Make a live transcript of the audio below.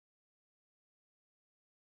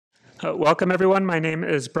Welcome, everyone. My name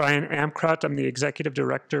is Brian Amcrott. I'm the Executive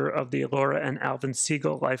Director of the Laura and Alvin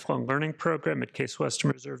Siegal Lifelong Learning Program at Case Western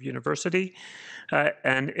Reserve University.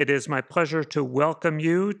 And it is my pleasure to welcome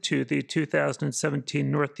you to the 2017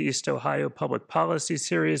 Northeast Ohio Public Policy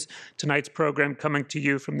Series. Tonight's program coming to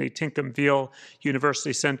you from the Tinkham-Veal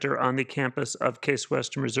University Center on the campus of Case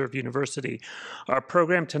Western Reserve University. Our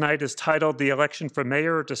program tonight is titled The Election for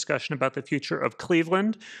Mayor, a discussion about the future of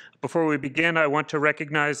Cleveland. Before we begin, I want to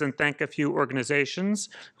recognize and thank a few organizations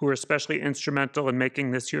who are especially instrumental in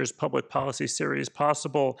making this year's public policy series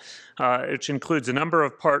possible, which includes a number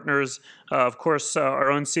of partners, of course,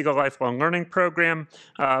 our own Siegal Lifelong Learning Program,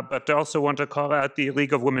 but I also want to call out the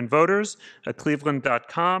League of Women Voters,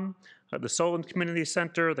 Cleveland.com, the Solon Community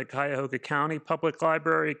Center, the Cuyahoga County Public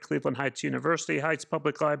Library, Cleveland Heights University Heights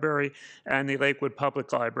Public Library, and the Lakewood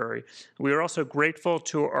Public Library. We are also grateful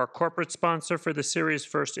to our corporate sponsor for the series,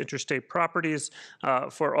 First Interstate Properties,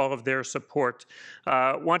 for all of their support.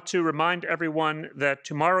 Want to remind everyone that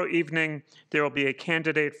tomorrow evening there will be a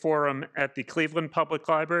candidate forum at the Cleveland Public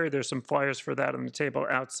Library. There's some flyers for that on the table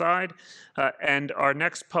outside. And our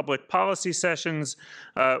next public policy sessions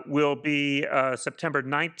will be September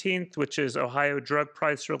 19th, which is Ohio Drug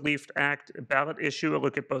Price Relief Act ballot issue, a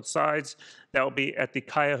look at both sides. That will be at the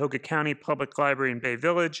Cuyahoga County Public Library in Bay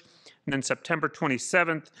Village. And then September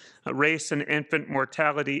 27th, race and infant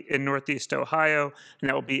mortality in Northeast Ohio, and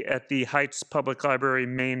that will be at the Heights Public Library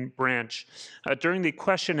main branch. During the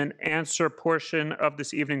question and answer portion of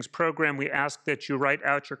this evening's program, we ask that you write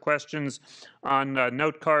out your questions on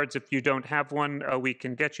note cards. If you don't have one, we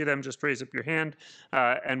can get you them. Just raise up your hand.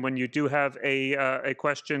 And when you do have a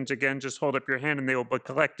question, again, just hold up your hand and they will be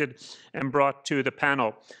collected and brought to the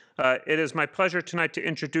panel. It is my pleasure tonight to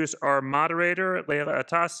introduce our moderator, Leila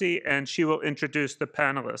Atassi, and she will introduce the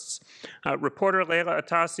panelists. Reporter Leila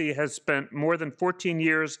Atassi has spent more than 14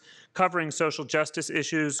 years covering social justice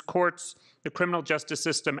issues, courts, the criminal justice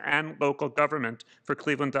system, and local government for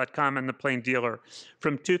Cleveland.com and The Plain Dealer.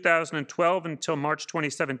 From 2012 until March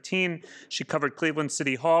 2017, she covered Cleveland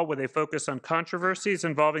City Hall with a focus on controversies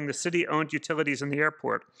involving the city-owned utilities and the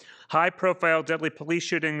airport, high-profile deadly police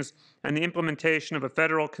shootings, and the implementation of a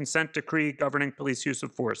federal consent decree governing police use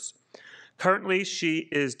of force. Currently, she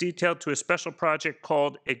is detailed to a special project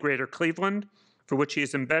called A Greater Cleveland, for which he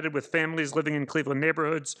is embedded with families living in Cleveland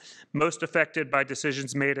neighborhoods most affected by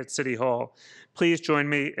decisions made at City Hall. Please join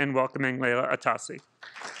me in welcoming Leila Atassi.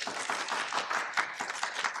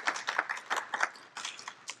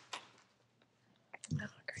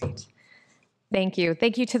 Great. Thank you.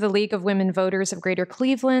 Thank you to the League of Women Voters of Greater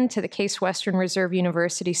Cleveland, to the Case Western Reserve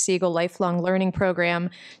University Siegal Lifelong Learning Program,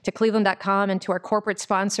 to Cleveland.com, and to our corporate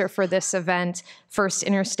sponsor for this event, First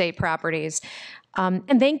Interstate Properties.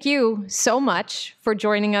 And thank you so much for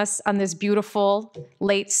joining us on this beautiful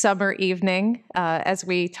late summer evening as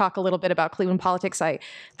we talk a little bit about Cleveland politics. I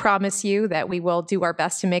promise you that we will do our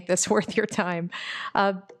best to make this worth your time.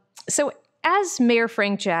 So as Mayor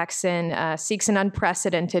Frank Jackson seeks an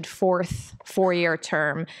unprecedented fourth four-year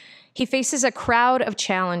term, he faces a crowd of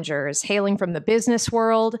challengers hailing from the business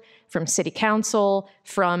world, from city council,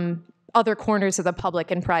 from other corners of the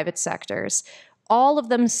public and private sectors. All of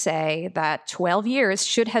them say that 12 years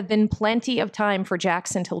should have been plenty of time for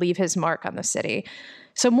Jackson to leave his mark on the city.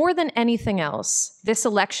 So more than anything else, this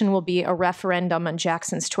election will be a referendum on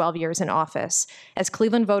Jackson's 12 years in office, as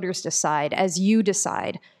Cleveland voters decide, as you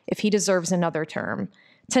decide, if he deserves another term.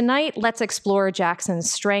 Tonight, let's explore Jackson's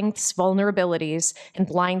strengths, vulnerabilities, and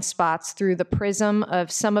blind spots through the prism of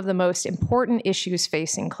some of the most important issues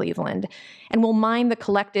facing Cleveland. And we'll mine the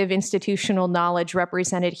collective institutional knowledge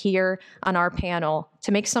represented here on our panel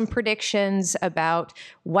to make some predictions about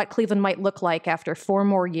what Cleveland might look like after 4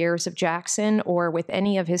 more years of Jackson or with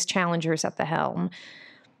any of his challengers at the helm.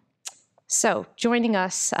 So joining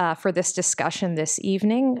us for this discussion this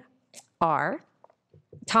evening are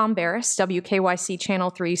Tom Beres, WKYC Channel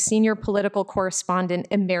 3 Senior Political Correspondent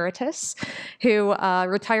Emeritus, who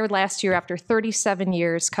retired last year after 37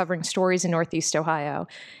 years covering stories in Northeast Ohio.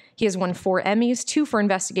 He has won 4 Emmys, 2 for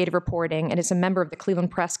investigative reporting, and is a member of the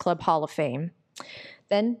Cleveland Press Club Hall of Fame.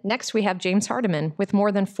 Then next we have James Hardiman, with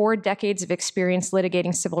more than 4 decades of experience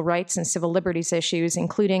litigating civil rights and civil liberties issues,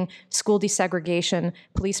 including school desegregation,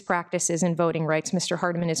 police practices, and voting rights. Mr.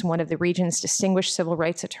 Hardiman is one of the region's distinguished civil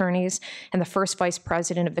rights attorneys and the first vice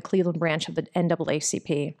president of the Cleveland branch of the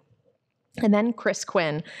NAACP. And then Chris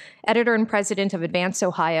Quinn, editor and president of Advance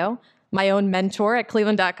Ohio, my own mentor at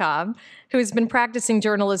Cleveland.com, who has been practicing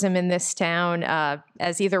journalism in this town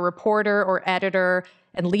as either reporter or editor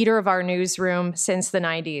and leader of our newsroom since the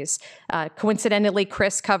 90s. Coincidentally,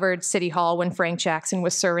 Chris covered City Hall when Frank Jackson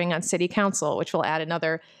was serving on City Council, which will add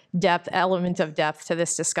another element of depth to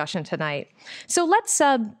this discussion tonight. So let's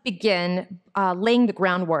begin laying the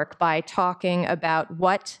groundwork by talking about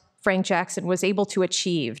what Frank Jackson was able to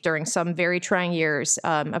achieve during some very trying years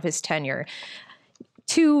of his tenure.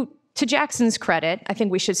 To Jackson's credit, I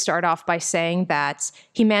think we should start off by saying that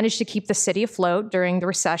he managed to keep the city afloat during the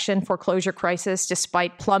recession foreclosure crisis,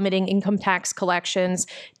 despite plummeting income tax collections,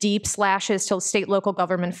 deep slashes to state local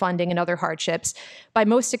government funding, and other hardships. By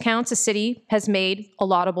most accounts, the city has made a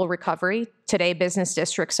laudable recovery. Today, business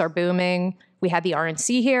districts are booming. We had the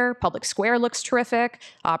RNC here. Public Square looks terrific.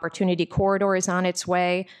 Opportunity Corridor is on its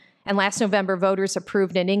way. And last November, voters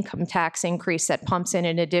approved an income tax increase that pumps in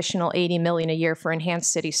an additional $80 million a year for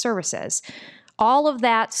enhanced city services. All of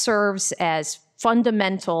that serves as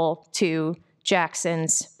fundamental to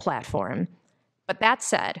Jackson's platform. But that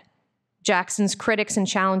said, Jackson's critics and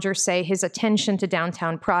challengers say his attention to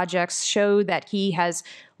downtown projects show that he has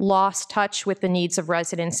lost touch with the needs of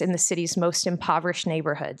residents in the city's most impoverished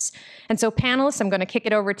neighborhoods. And so, panelists, I'm going to kick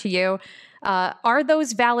it over to you. Are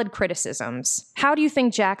those valid criticisms? How do you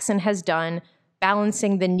think Jackson has done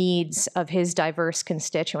balancing the needs of his diverse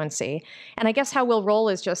constituency? And I guess how we'll roll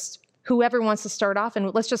is just whoever wants to start off,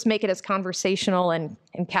 and let's just make it as conversational and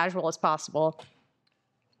casual as possible.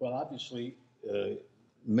 Well, obviously,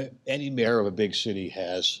 any mayor of a big city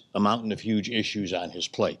has a mountain of huge issues on his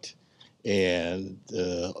plate. And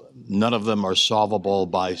none of them are solvable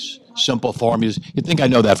by simple formulas. You'd think I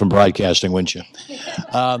know that from broadcasting, wouldn't you?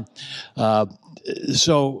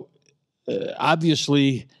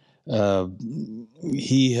 Obviously,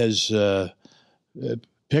 he has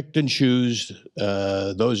picked and chosen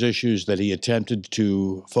those issues that he attempted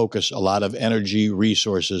to focus a lot of energy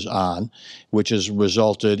resources on, which has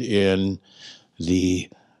resulted in the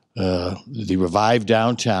revived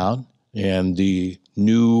downtown and the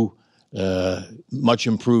new much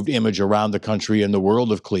improved image around the country and the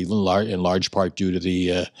world of Cleveland, in large part due to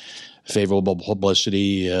the favorable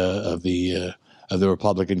publicity of the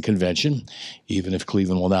Republican convention, even if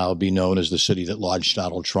Cleveland will now be known as the city that launched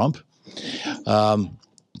Donald Trump.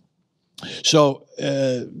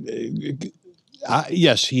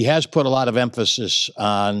 Yes, he has put a lot of emphasis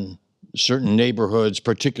on certain neighborhoods,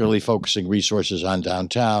 particularly focusing resources on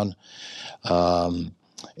downtown,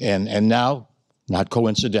 and now, not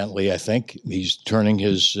coincidentally, I think, he's turning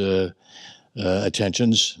his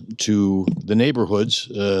attentions to the neighborhoods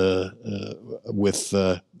with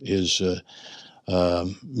his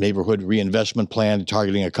neighborhood reinvestment plan,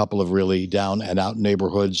 targeting a couple of really down and out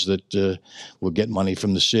neighborhoods that will get money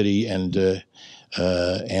from the city and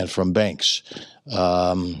from banks.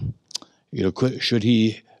 Should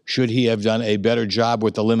he have done a better job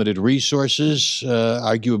with the limited resources?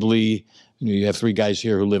 Arguably, you have three guys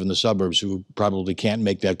here who live in the suburbs who probably can't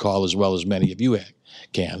make that call as well as many of you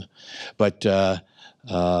can. But I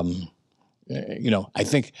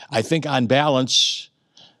think on balance,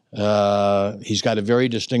 he's got a very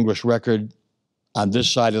distinguished record on this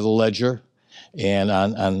side of the ledger, and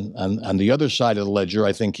on the other side of the ledger,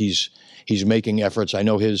 I think he's making efforts. I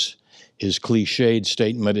know his cliched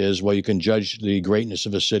statement is, well, you can judge the greatness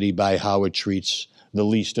of a city by how it treats the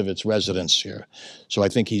least of its residents here. So I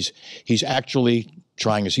think he's actually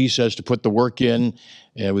trying, as he says, to put the work in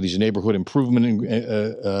with these neighborhood improvement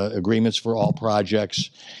agreements for all projects,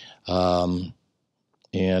 and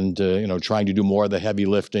trying to do more of the heavy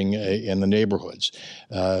lifting in the neighborhoods.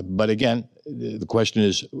 But again, the question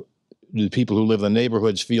is, do the people who live in the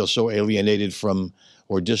neighborhoods feel so alienated from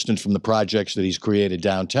or distant from the projects that he's created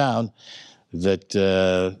downtown that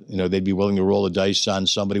they'd be willing to roll the dice on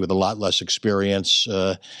somebody with a lot less experience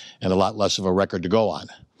and a lot less of a record to go on?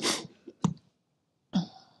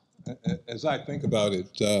 As I think about it,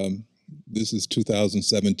 this is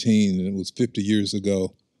 2017, and it was 50 years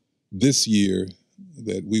ago this year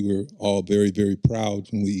that we were all very, very proud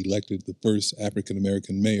when we elected the first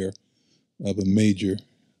African-American mayor of a major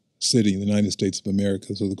city in the United States of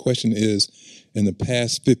America. So the question is, in the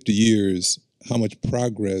past 50 years, how much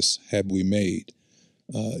progress have we made?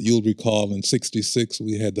 You'll recall in '66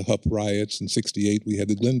 we had the Huff riots, in '68 we had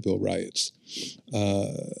the Glenville riots.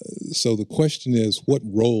 So the question is, what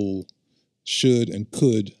role should and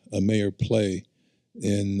could a mayor play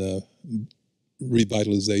in the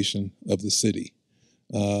revitalization of the city?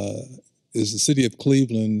 Is the city of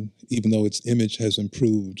Cleveland, even though its image has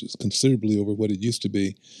improved considerably over what it used to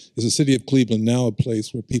be, is the city of Cleveland now a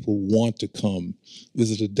place where people want to come? Is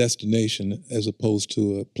it a destination as opposed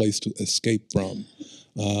to a place to escape from?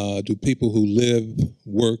 Do people who live,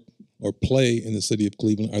 work, or play in the city of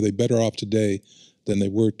Cleveland, are they better off today than they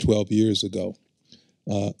were 12 years ago.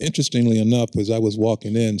 Interestingly enough, as I was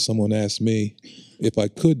walking in, someone asked me if I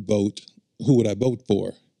could vote, who would I vote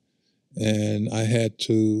for? And I had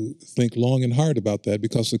to think long and hard about that,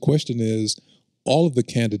 because the question is, all of the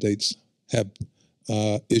candidates have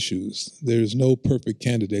issues. There's no perfect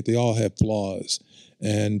candidate. They all have flaws.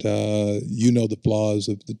 And you know the flaws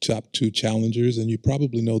of the top two challengers, and you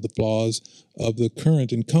probably know the flaws of the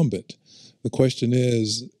current incumbent. The question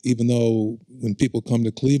is, even though when people come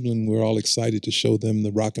to Cleveland, we're all excited to show them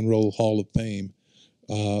the Rock and Roll Hall of Fame.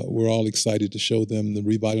 We're all excited to show them the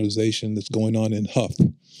revitalization that's going on in Huff.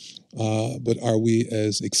 But are we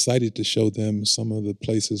as excited to show them some of the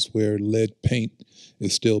places where lead paint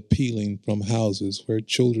is still peeling from houses, where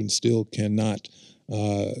children still cannot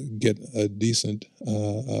get a decent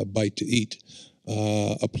bite to eat,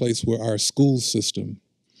 a place where our school system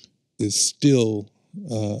is still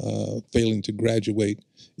failing to graduate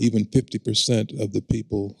even 50% of the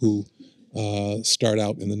people who start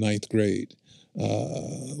out in the 9th grade.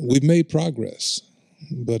 We've made progress,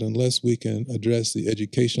 but unless we can address the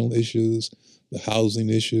educational issues, the housing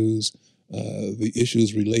issues, the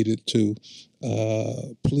issues related to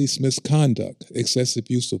police misconduct, excessive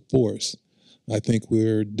use of force, I think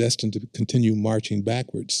we're destined to continue marching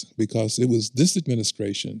backwards, because it was this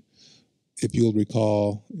administration, if you'll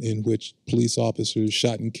recall, in which police officers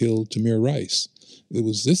shot and killed Tamir Rice. It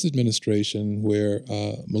was this administration where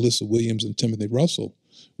Melissa Williams and Timothy Russell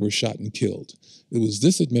were shot and killed. It was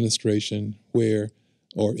this administration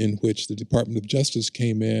in which the Department of Justice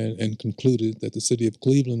came in and concluded that the city of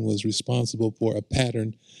Cleveland was responsible for a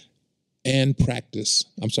pattern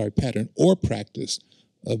or practice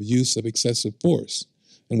of use of excessive force.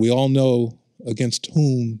 And we all know against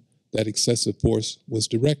whom that excessive force was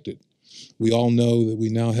directed. We all know that we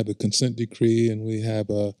now have a consent decree, and we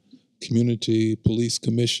have a community police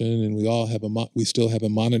commission, and we still have a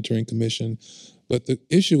monitoring commission. But the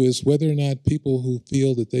issue is whether or not people who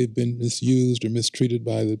feel that they've been misused or mistreated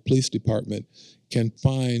by the police department can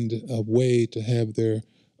find a way to have their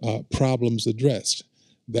problems addressed.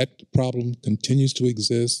 That problem continues to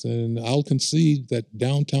exist, and I'll concede that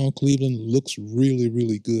downtown Cleveland looks really,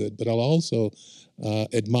 really good. But I'll also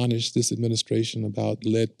admonish this administration about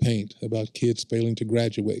lead paint, about kids failing to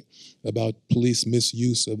graduate, about police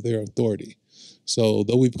misuse of their authority. So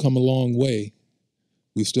though we've come a long way,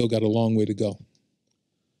 we've still got a long way to go.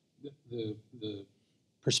 The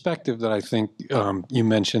perspective that I think you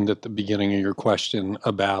mentioned at the beginning of your question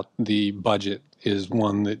about the budget is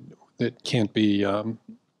one that can't be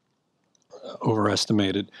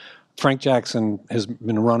overestimated. Frank Jackson has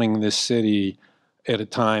been running this city at a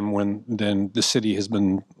time when then the city has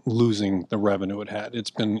been losing the revenue it had.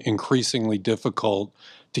 It's been increasingly difficult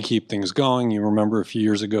to keep things going. You remember a few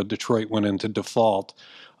years ago, Detroit went into default.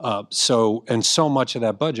 So much of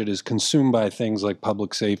that budget is consumed by things like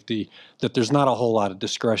public safety that there's not a whole lot of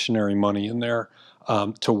discretionary money in there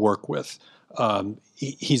to work with.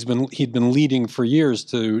 He'd been leading for years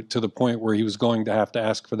to the point where he was going to have to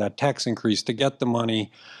ask for that tax increase to get the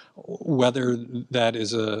money. Whether that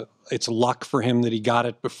is it's luck for him that he got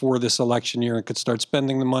it before this election year and could start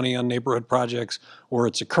spending the money on neighborhood projects, or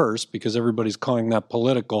it's a curse because everybody's calling that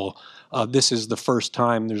political. This is the first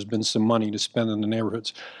time there's been some money to spend in the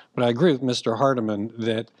neighborhoods. But I agree with Mr. Hardiman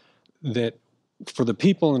that for the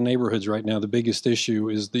people in neighborhoods right now, the biggest issue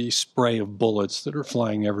is the spray of bullets that are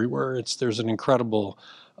flying everywhere. There's an incredible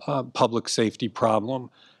public safety problem.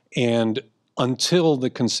 And until the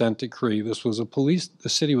consent decree, this was a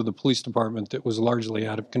city with a police department that was largely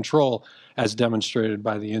out of control, as demonstrated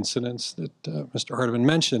by the incidents that Mr. Hardiman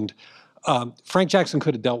mentioned. Frank Jackson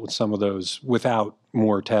could have dealt with some of those without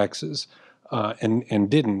more taxes, and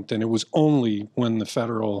didn't. And it was only when the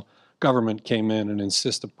federal government came in and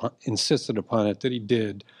insisted upon it that he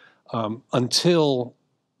did. Until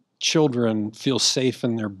children feel safe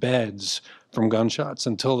in their beds from gunshots,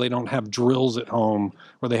 until they don't have drills at home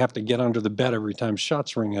where they have to get under the bed every time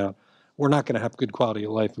shots ring out, we're not going to have good quality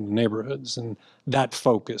of life in the neighborhoods. And that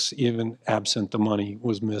focus, even absent the money,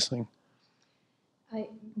 was missing.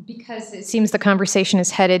 Because it seems the conversation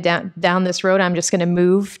is headed down this road, I'm just going to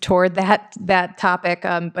move toward that topic.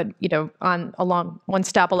 But along one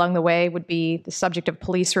stop along the way would be the subject of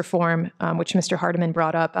police reform, which Mr. Hardiman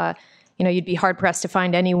brought up. You'd be hard pressed to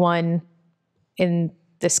find anyone in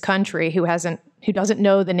this country who doesn't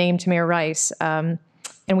know the name Tamir Rice. And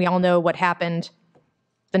we all know what happened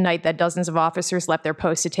the night that dozens of officers left their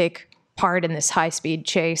posts to take part in this high-speed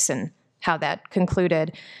chase and how that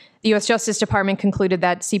concluded. The U.S. Justice Department concluded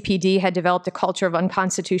that CPD had developed a culture of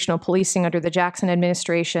unconstitutional policing under the Jackson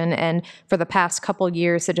administration, and for the past couple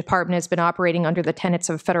years, the department has been operating under the tenets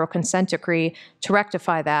of a federal consent decree to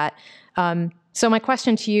rectify that. So my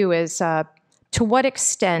question to you is, to what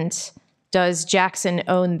extent does Jackson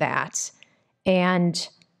own that? And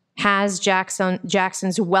has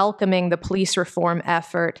Jackson's welcoming the police reform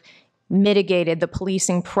effort mitigated the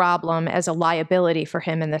policing problem as a liability for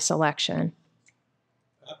him in this election?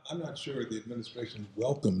 I'm not sure the administration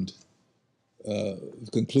welcomed the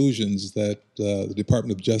conclusions that the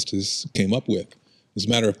Department of Justice came up with. As a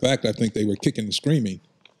matter of fact, I think they were kicking and screaming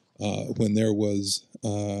when there was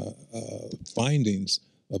findings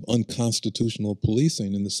of unconstitutional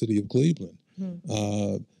policing in the city of Cleveland.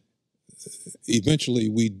 Eventually,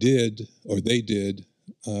 we did, or they did,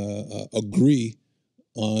 agree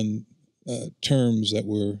on terms that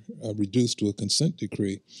were reduced to a consent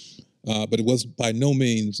decree. But it was by no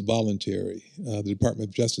means voluntary. The Department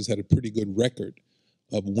of Justice had a pretty good record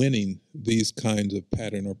of winning these kinds of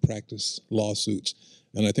pattern or practice lawsuits.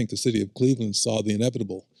 And I think the city of Cleveland saw the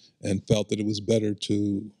inevitable and felt that it was better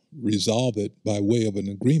to resolve it by way of an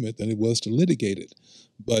agreement than it was to litigate it.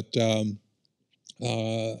 But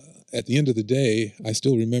at the end of the day, I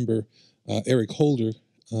still remember Eric Holder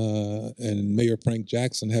and Mayor Frank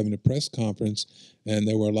Jackson having a press conference, and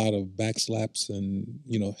there were a lot of backslaps and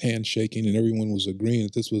handshaking, and everyone was agreeing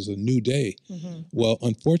that this was a new day. Well,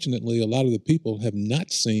 unfortunately, a lot of the people have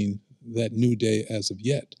not seen that new day as of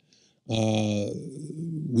yet.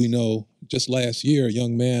 We know just last year, a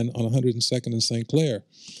young man on 102nd and St. Clair,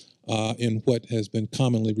 in what has been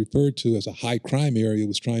commonly referred to as a high crime area,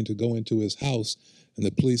 was trying to go into his house, and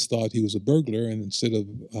the police thought he was a burglar, and instead of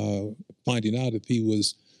finding out if he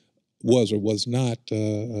was or was not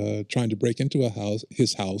trying to break into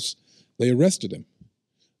his house, they arrested him.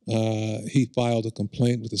 He filed a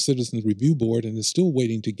complaint with the Citizens Review Board and is still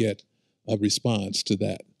waiting to get a response to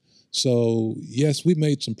that. So yes, we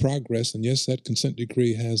made some progress, and yes, that consent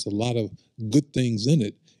decree has a lot of good things in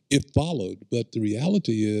it if followed. But the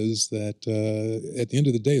reality is that at the end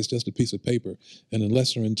of the day, it's just a piece of paper. And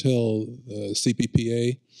unless or until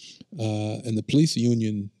CPPA and the police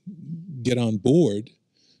union get on board,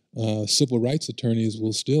 civil rights attorneys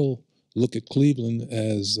will still look at Cleveland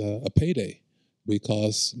as a payday,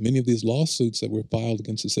 because many of these lawsuits that were filed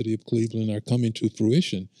against the city of Cleveland are coming to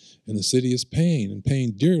fruition, and the city is paying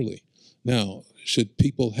dearly. Now, should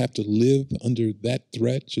people have to live under that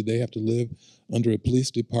threat? Should they have to live under a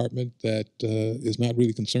police department that is not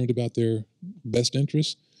really concerned about their best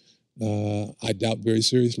interests? I doubt very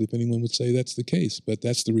seriously if anyone would say that's the case, but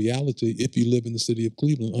that's the reality if you live in the city of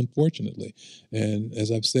Cleveland, unfortunately. And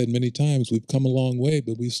as I've said many times, we've come a long way,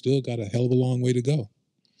 but we've still got a hell of a long way to go.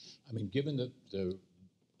 I mean, given that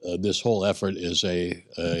this whole effort is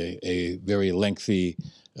a very lengthy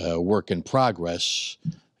work in progress,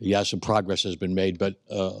 yes, some progress has been made, but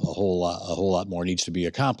a whole lot more needs to be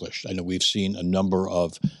accomplished. I know we've seen a number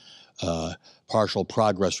of partial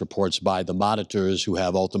progress reports by the monitors who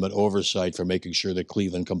have ultimate oversight for making sure that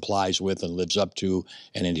Cleveland complies with and lives up to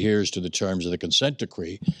and adheres to the terms of the consent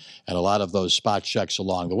decree. And a lot of those spot checks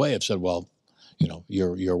along the way have said, well,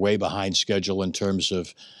 you're way behind schedule in terms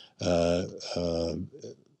of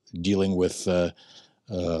dealing with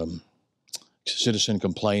citizen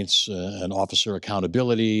complaints and officer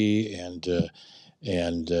accountability and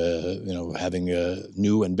having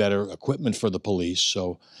new and better equipment for the police.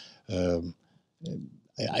 So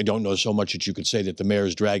I don't know so much that you could say that the mayor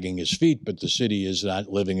is dragging his feet, but the city is not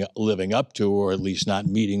living up to, or at least not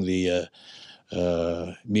meeting the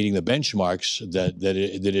benchmarks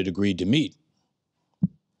that it agreed to meet.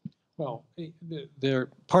 Well,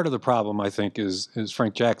 part of the problem, I think, is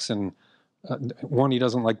Frank Jackson. One, he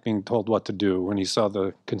doesn't like being told what to do. When he saw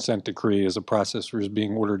the consent decree as a process for his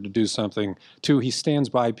being ordered to do something. Two, he stands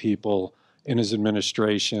by people in his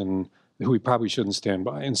administration who he probably shouldn't stand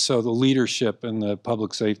by. And so the leadership in the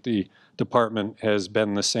public safety department has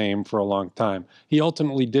been the same for a long time. He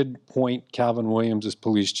ultimately did appoint Calvin Williams as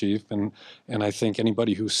police chief, and I think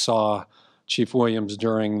anybody who saw Chief Williams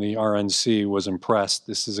during the RNC was impressed.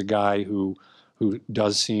 This is a guy who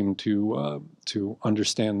does seem to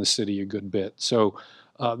understand the city a good bit. So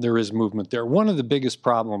there is movement there. One of the biggest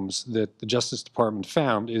problems that the Justice Department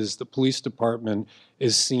found is the police department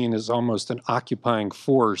is seen as almost an occupying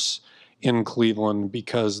force in Cleveland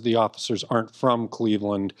because the officers aren't from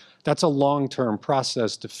Cleveland. That's a long-term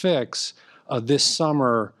process to fix. This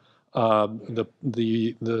summer,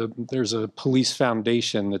 there's a police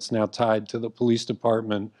foundation that's now tied to the police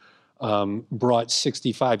department, brought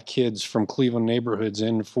 65 kids from Cleveland neighborhoods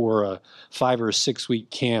in for a 5 or 6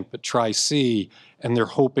 week camp at Tri-C, and they're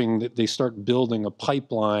hoping that they start building a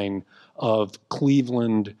pipeline of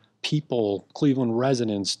Cleveland people, Cleveland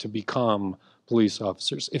residents, to become police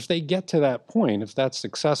officers. If they get to that point, if that's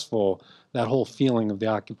successful, that whole feeling of the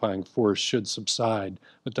occupying force should subside,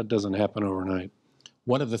 but that doesn't happen overnight.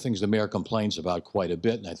 One of the things the mayor complains about quite a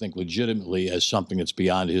bit, and I think legitimately as something that's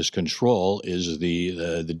beyond his control, is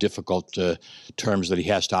the difficult terms that he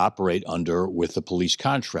has to operate under with the police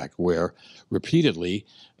contract, where repeatedly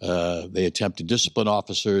they attempt to discipline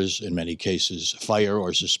officers, in many cases fire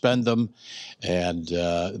or suspend them, and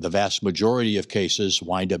the vast majority of cases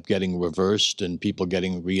wind up getting reversed and people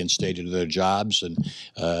getting reinstated to their jobs and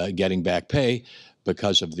getting back pay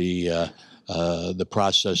because of the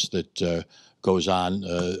process that goes on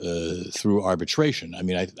through arbitration. I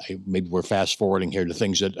mean, maybe we're fast forwarding here to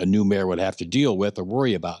things that a new mayor would have to deal with or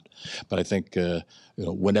worry about. But I think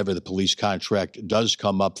whenever the police contract does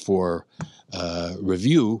come up for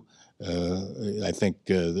review, I think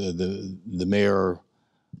the mayor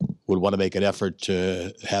would want to make an effort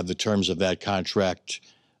to have the terms of that contract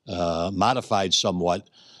modified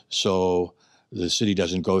somewhat, so the city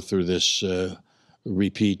doesn't go through this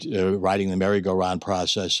repeat riding the merry-go-round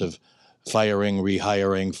process of firing, rehiring.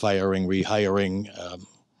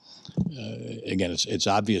 Again, it's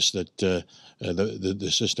obvious that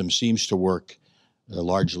the system seems to work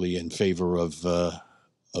largely in favor of the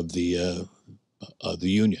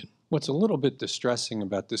union. What's a little bit distressing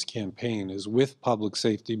about this campaign is, with public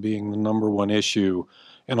safety being the #1 issue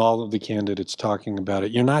and all of the candidates talking about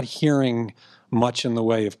it, you're not hearing much in the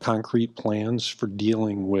way of concrete plans for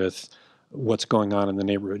dealing with what's going on in the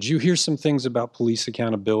neighborhoods. You hear some things about police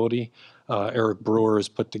accountability. Eric Brewer has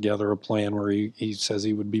put together a plan where he says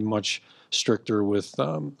he would be much stricter with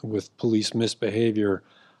police misbehavior.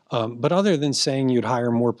 But other than saying you'd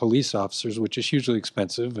hire more police officers, which is hugely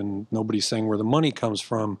expensive, and nobody's saying where the money comes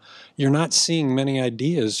from, you're not seeing many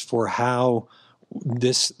ideas for how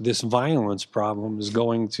this violence problem is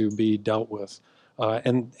going to be dealt with.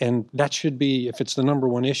 And that should be, if it's the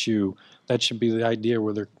 #1 issue, that should be the idea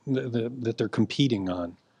where that they're competing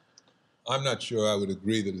on. I'm not sure I would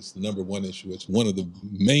agree that it's the #1 issue. It's one of the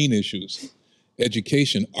main issues.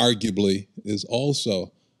 Education, arguably, is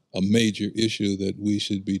also a major issue that we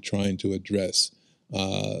should be trying to address.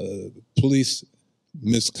 Police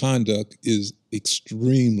misconduct is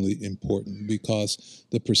extremely important because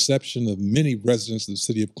the perception of many residents of the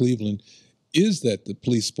city of Cleveland is that the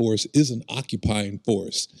police force is an occupying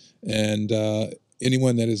force. And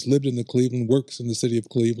anyone that has lived in the Cleveland, works in the city of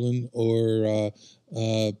Cleveland, or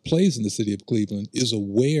plays in the city of Cleveland is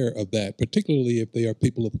aware of that, particularly if they are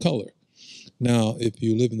people of color. Now, if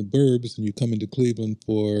you live in the burbs and you come into Cleveland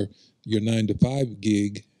for your 9-to-5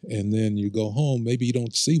 gig and then you go home, maybe you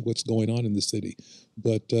don't see what's going on in the city.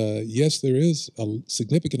 But yes, there is a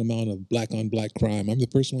significant amount of black-on-black crime. I'm the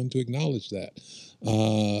first one to acknowledge that.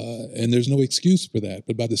 And there's no excuse for that.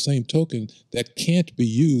 But by the same token, that can't be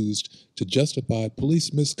used to justify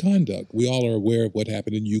police misconduct. We all are aware of what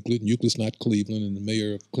happened in Euclid. Euclid's not Cleveland, and the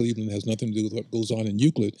mayor of Cleveland has nothing to do with what goes on in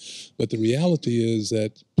Euclid. But the reality is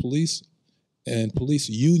that police and police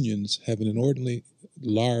unions have an inordinately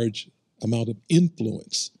large amount of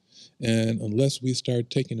influence. And unless we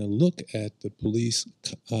start taking a look at the police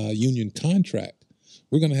union contract,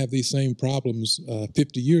 we're going to have these same problems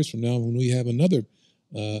 50 years from now when we have another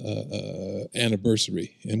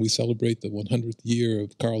anniversary and we celebrate the 100th year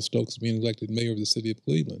of Carl Stokes being elected mayor of the city of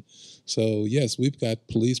Cleveland. So yes, we've got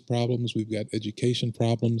police problems, we've got education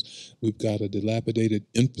problems, we've got a dilapidated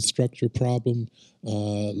infrastructure problem,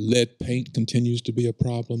 lead paint continues to be a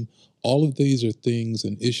problem. All of these are things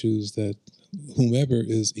and issues that whomever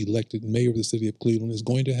is elected mayor of the city of Cleveland is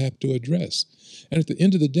going to have to address. And at the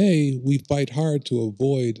end of the day, we fight hard to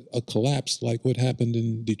avoid a collapse like what happened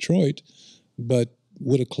in Detroit, but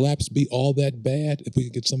would a collapse be all that bad if we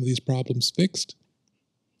could get some of these problems fixed?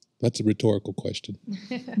 That's a rhetorical question.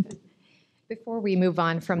 Before we move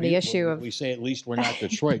on from the issue of... We say at least we're not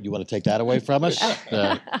Detroit. You want to take that away from us?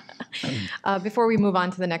 Before we move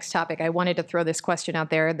on to the next topic, I wanted to throw this question out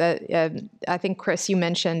there. That I think, Chris, you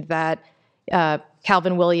mentioned that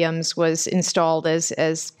Calvin Williams was installed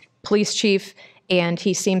as police chief, and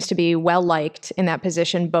he seems to be well-liked in that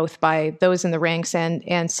position, both by those in the ranks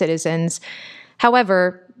and citizens.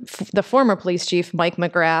 However, the former police chief, Mike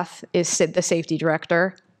McGrath, is the safety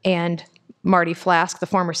director, and Marty Flask, the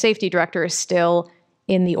former safety director, is still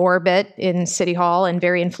in the orbit in City Hall and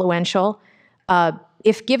very influential.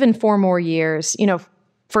 If given 4 more years,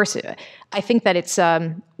 first, I think that it's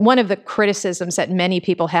one of the criticisms that many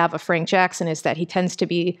people have of Frank Jackson is that he tends to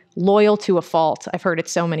be loyal to a fault. I've heard it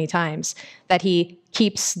so many times, that he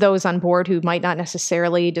keeps those on board who might not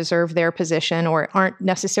necessarily deserve their position or aren't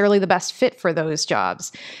necessarily the best fit for those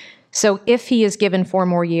jobs. So if he is given 4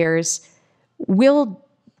 more years, will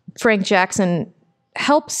Frank Jackson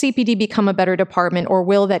help CPD become a better department, or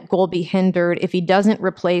will that goal be hindered if he doesn't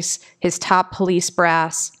replace his top police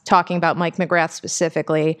brass, talking about Mike McGrath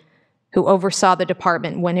specifically, who oversaw the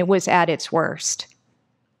department when it was at its worst?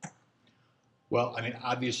 Well, I mean,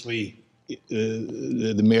 obviously,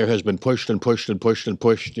 the mayor has been pushed and pushed and pushed and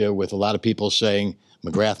pushed with a lot of people saying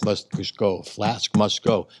McGrath must go, Flask must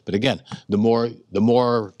go. But again, the more,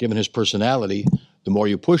 given his personality, the more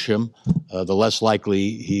you push him, the less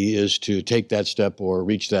likely he is to take that step or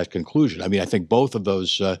reach that conclusion. I mean, I think both of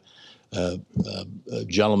those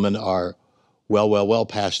gentlemen are well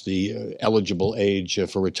past the eligible age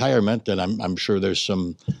for retirement, and I'm sure there's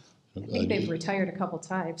some. I think they've retired a couple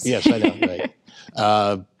times. Yes, I know,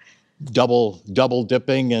 right. Double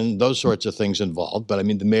dipping and those sorts of things involved. But I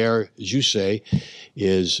mean, the mayor, as you say,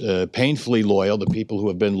 is painfully loyal to people who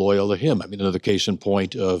have been loyal to him. I mean, another case in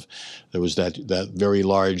point of there was that very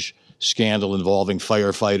large scandal involving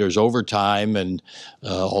firefighters overtime and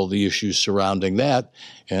all the issues surrounding that.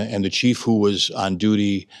 And the chief who was on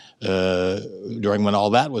duty during when all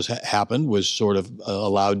that happened was sort of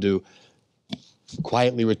allowed to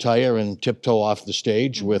quietly retire and tiptoe off the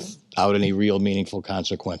stage without any real meaningful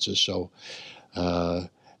consequences. So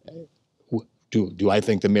do I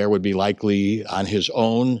think the mayor would be likely on his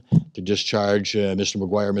own to discharge Mr.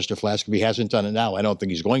 McGuire or Mr. Flask? If he hasn't done it now, I don't think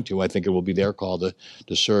he's going to. I think it will be their call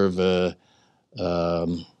to serve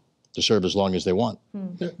as long as they want.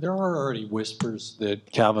 There are already whispers that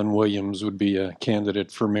Calvin Williams would be a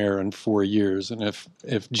candidate for mayor in 4 years, and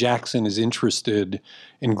if Jackson is interested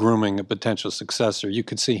in grooming a potential successor, you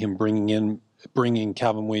could see him bringing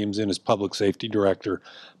Calvin Williams in as public safety director,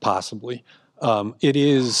 possibly. It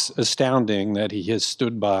is astounding that he has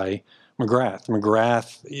stood by McGrath.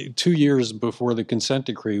 McGrath, 2 years before the consent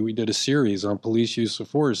decree, we did a series on police use of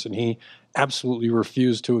force, and he absolutely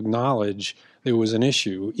refused to acknowledge there was an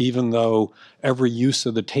issue, even though every use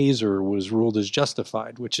of the taser was ruled as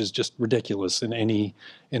justified, which is just ridiculous in any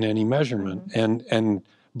measurement.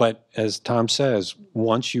 But as Tom says,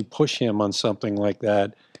 once you push him on something like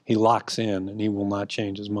that, he locks in and he will not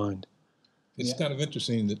change his mind. It's kind of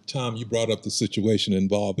interesting that, Tom, you brought up the situation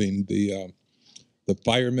involving the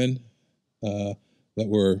firemen that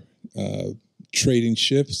were trading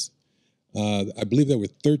shifts. I believe there were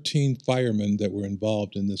 13 firemen that were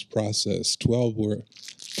involved in this process. 12 were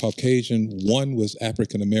Caucasian, 1 was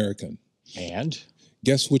African American. And?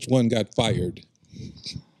 Guess which one got fired?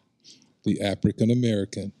 The African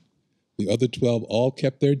American. The other 12 all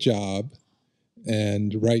kept their job,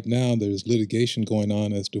 and right now there's litigation going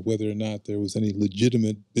on as to whether or not there was any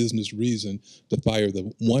legitimate business reason to fire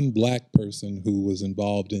the 1 black person who was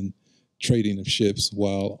involved in trading of shifts,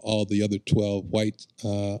 while all the other 12 white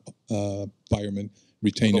firemen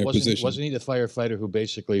retained their position. Wasn't he the firefighter who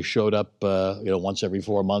basically showed up, once every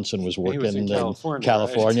 4 months and was working in California?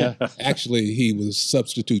 California? Right? Actually, he was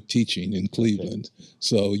substitute teaching in Cleveland. Okay.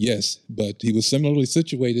 So yes, but he was similarly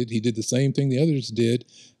situated. He did the same thing the others did.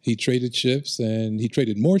 He traded shifts, and he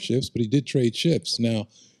traded more shifts, but he did trade shifts. Now,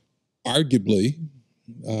 arguably,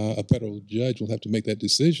 a federal judge will have to make that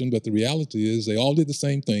decision, but the reality is they all did the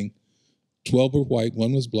same thing. 12 were white,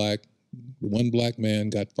 1 was black. The 1 black man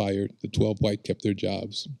got fired. The 12 white kept their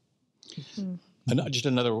jobs. And just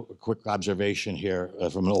another quick observation here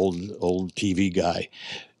from an old TV guy.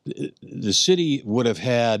 The city would have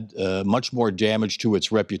had much more damage to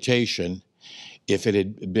its reputation if it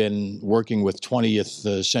had been working with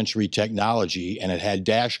 20th century technology and it had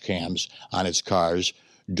dash cams on its cars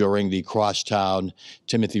during the crosstown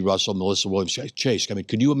Timothy Russell, Melissa Williams chase. I mean,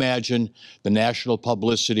 could you imagine the national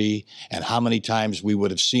publicity and how many times we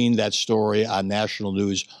would have seen that story on national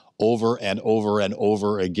news over and over and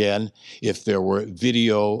over again if there were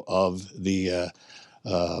video of the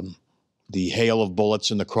hail of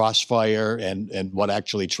bullets in the crossfire and what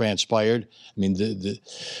actually transpired? I mean,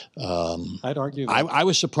 I'd argue that. I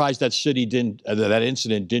was surprised that that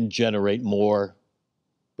incident didn't generate more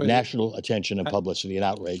national attention and publicity and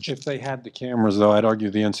outrage. If they had the cameras, though, I'd argue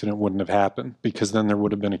the incident wouldn't have happened, because then there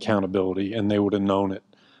would have been accountability and they would have known it.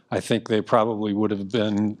 I think they probably would have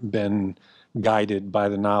been guided by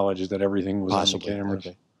the knowledge that everything was on the cameras.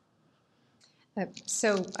 Okay.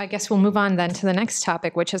 So I guess we'll move on then to the next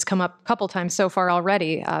topic, which has come up a couple times so far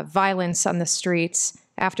already, violence on the streets.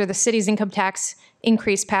 After the city's income tax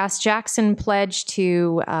increase passed, Jackson pledged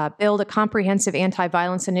to build a comprehensive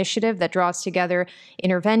anti-violence initiative that draws together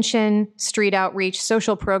intervention, street outreach,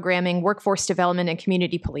 social programming, workforce development, and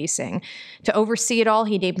community policing. To oversee it all,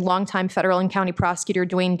 he named longtime federal and county prosecutor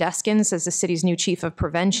Dwayne Deskins as the city's new chief of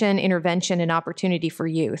prevention, intervention, and opportunity for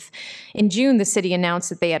youth. In June, the city announced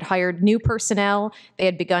that they had hired new personnel. They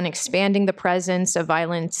had begun expanding the presence of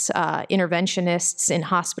violence interventionists in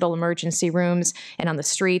hospital emergency rooms and on the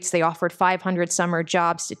streets. They offered 500 summer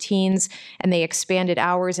jobs to teens, and they expanded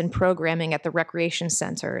hours and programming at the recreation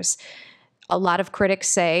centers. A lot of critics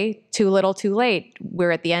say too little, too late.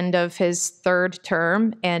 We're at the end of his third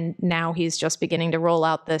term, and now he's just beginning to roll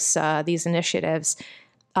out these initiatives.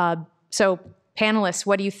 So, panelists,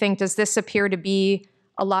 what do you think? Does this appear to be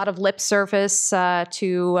a lot of lip service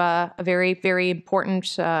to a very, very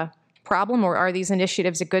important problem, or are these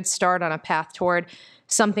initiatives a good start on a path toward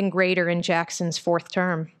something greater in Jackson's fourth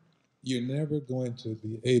term? You're never going to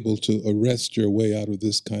be able to arrest your way out of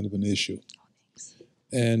this kind of an issue.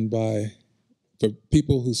 And for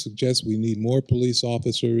people who suggest we need more police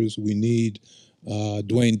officers, we need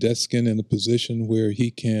Dwayne Deskin in a position where he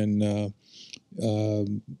can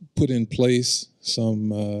put in place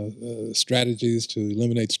some strategies to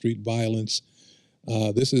eliminate street violence.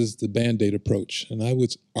 This is the Band-Aid approach. And I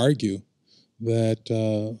would argue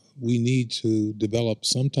that we need to develop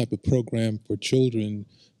some type of program for children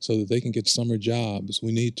so that they can get summer jobs.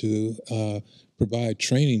 We need to provide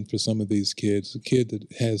training for some of these kids. A kid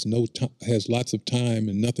that has lots of time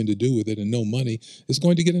and nothing to do with it and no money is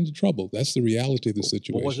going to get into trouble. That's the reality of the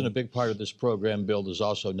situation. What wasn't a big part of this program, Bill, is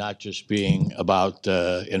also not just being about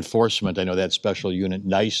enforcement. I know that special unit,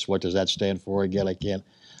 NICE, what does that stand for again?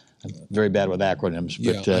 I'm very bad with acronyms.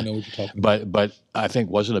 But, yeah, I know what you're talking about. But I think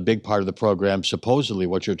wasn't a big part of the program, supposedly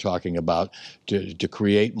what you're talking about, to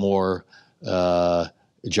create more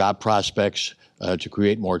job prospects, to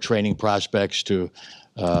create more training prospects, to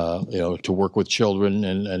to work with children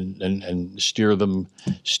and steer them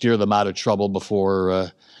out of trouble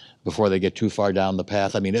before they get too far down the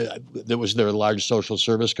path. I mean, was there a large social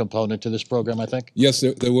service component to this program, I think? Yes,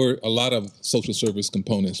 there were a lot of social service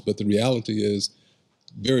components, but the reality is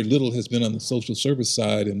very little has been on the social service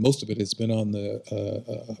side, and most of it has been on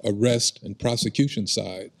the arrest and prosecution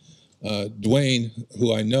side. Dwayne,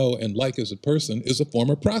 who I know and like as a person, is a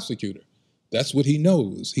former prosecutor. That's what he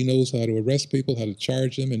knows. He knows how to arrest people, how to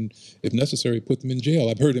charge them, and if necessary, put them in jail.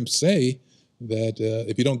 I've heard him say that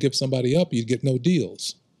if you don't give somebody up, you get no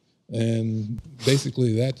deals. And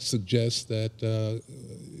basically that suggests that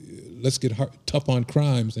let's get tough on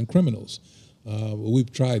crimes and criminals.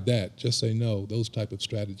 We've tried that. Just say no, those type of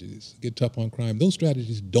strategies. Get tough on crime. Those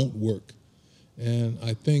strategies don't work. And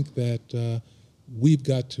I think that we've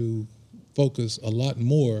got to focus a lot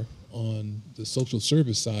more on the social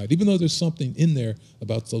service side. Even though there's something in there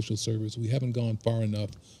about social service, we haven't gone far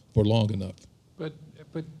enough for long enough. But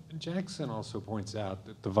Jackson also points out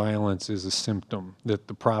that the violence is a symptom, that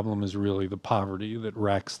the problem is really the poverty that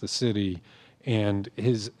racks the city. And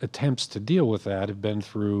his attempts to deal with that have been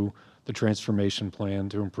through the transformation plan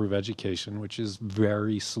to improve education, which is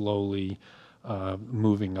very slowly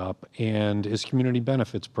moving up, and his community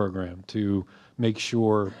benefits program to make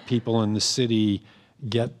sure people in the city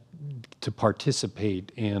get to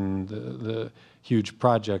participate in the huge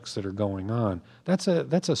projects that are going on. That's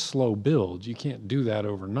a slow build. You can't do that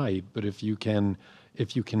overnight, but if you can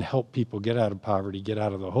help people get out of poverty, get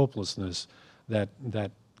out of the hopelessness, that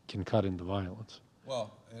can cut into violence.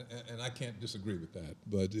 Well, and I can't disagree with that,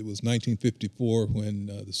 but it was 1954 when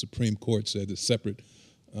the Supreme Court said that separate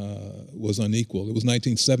was unequal. It was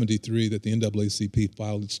 1973 that the NAACP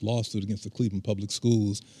filed its lawsuit against the Cleveland Public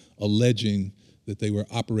Schools, alleging that they were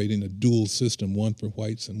operating a dual system, one for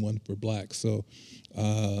whites and one for blacks. So,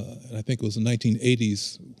 and I think it was the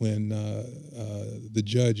 1980s when the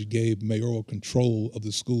judge gave mayoral control of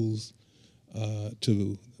the schools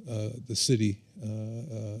to the city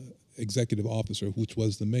executive officer, which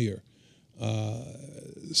was the mayor.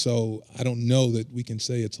 So I don't know that we can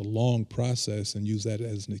say it's a long process and use that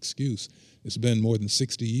as an excuse. It's been more than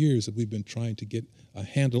 60 years that we've been trying to get a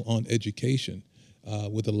handle on education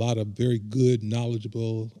with a lot of very good,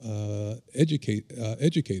 knowledgeable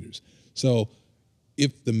educators. So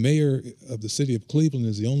if the mayor of the city of Cleveland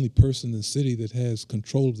is the only person in the city that has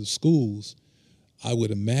control of the schools, I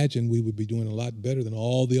would imagine we would be doing a lot better than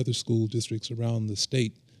all the other school districts around the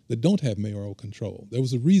state that don't have mayoral control. There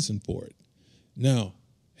was a reason for it. Now,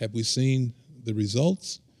 have we seen the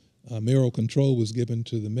results? Mayoral control was given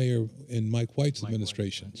to the mayor in Mike White's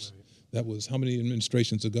administrations. Right. That was how many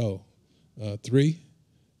administrations ago? 3.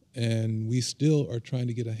 And we still are trying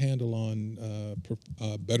to get a handle on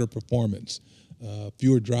better performance.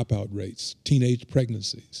 fewer dropout rates, teenage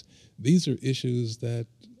pregnancies. These are issues that,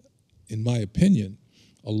 in my opinion,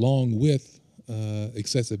 along with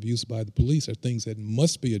excessive use by the police, are things that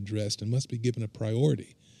must be addressed and must be given a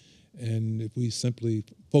priority. And if we simply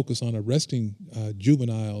focus on arresting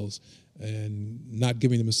juveniles and not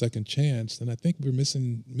giving them a second chance, then I think we're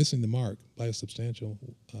missing the mark by a substantial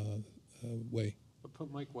way. But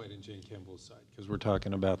put Mike White and Jane Campbell aside, because we're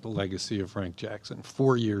talking about the legacy of Frank Jackson.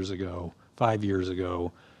 5 years ago,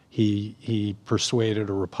 he persuaded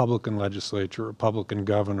a Republican legislature, Republican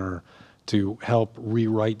governor, to help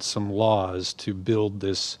rewrite some laws to build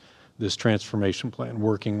this transformation plan,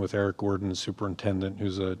 working with Eric Gordon, the superintendent,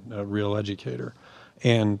 who's a real educator.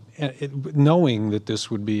 And knowing that this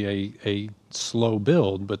would be a slow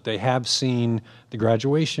build, but they have seen the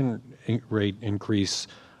graduation rate increase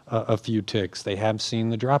a few ticks. They have seen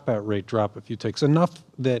the dropout rate drop a few ticks, enough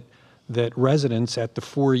that residents at the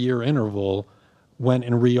 4-year interval went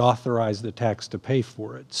and reauthorized the tax to pay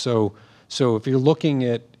for it. So if you're looking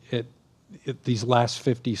at these last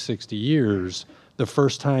 50, 60 years, the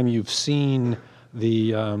first time you've seen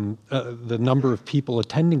the number of people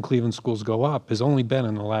attending Cleveland schools go up has only been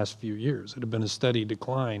in the last few years. It had been a steady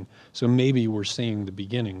decline. So maybe we're seeing the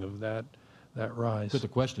beginning of that rise. But the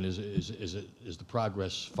question is the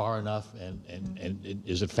progress far enough, and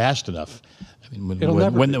is it fast enough? I mean,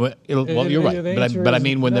 well, you're right. But I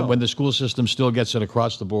mean, when the school system still gets an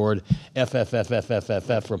across the board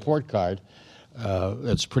FFFFFFF report card,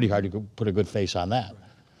 it's pretty hard to put a good face on that.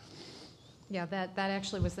 Yeah, that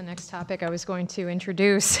actually was the next topic I was going to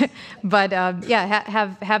introduce. But yeah,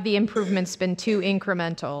 have the improvements been too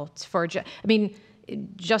incremental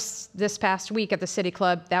just this past week at the City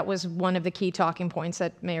Club, that was one of the key talking points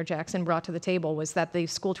that Mayor Jackson brought to the table, was that the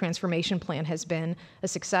school transformation plan has been a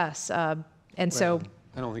success. So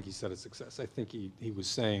I don't think he said a success. I think he was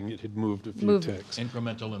saying it had moved a few ticks.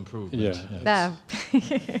 Incremental improvement. Yeah.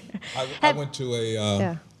 I went to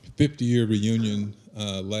a 50-year reunion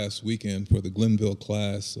last weekend for the Glenville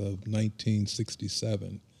class of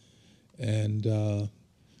 1967. And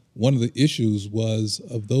one of the issues was,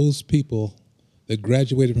 of those people that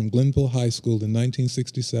graduated from Glenville High School in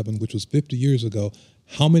 1967, which was 50 years ago,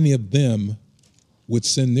 how many of them would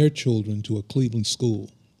send their children to a Cleveland school,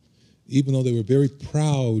 even though they were very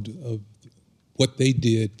proud of what they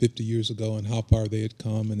did 50 years ago and how far they had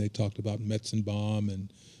come. And they talked about Metzenbaum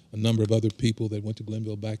and a number of other people that went to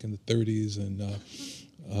Glenville back in the 30s,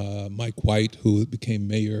 and Mike White, who became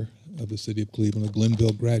mayor of the city of Cleveland, a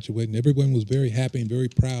Glenville graduate, and everyone was very happy and very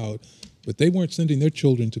proud, but they weren't sending their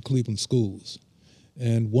children to Cleveland schools.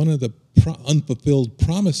 And one of the unfulfilled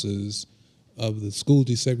promises of the school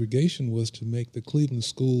desegregation was to make the Cleveland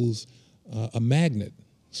schools a magnet,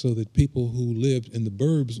 so that people who lived in the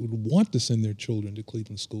burbs would want to send their children to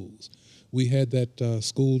Cleveland schools. We had that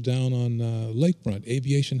school down on Lakefront,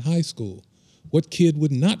 Aviation High School. What kid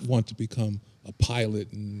would not want to become a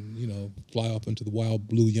pilot and, fly off into the wild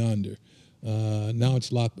blue yonder? Now it's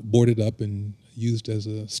boarded up and used as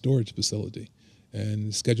a storage facility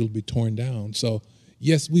and scheduled to be torn down. So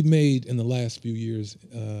yes, we've made in the last few years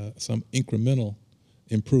some incremental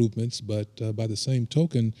improvements, but by the same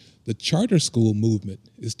token, the charter school movement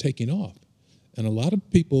is taking off. And a lot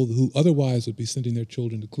of people who otherwise would be sending their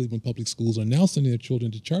children to Cleveland public schools are now sending their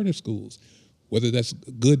children to charter schools. Whether that's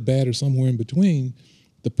good, bad, or somewhere in between,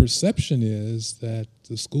 the perception is that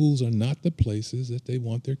the schools are not the places that they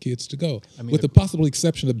want their kids to go, with the possible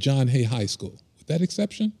exception of John Hay High School. With that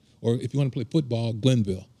exception, or if you want to play football,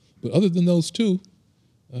 Glenville. But other than those two,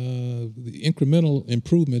 the incremental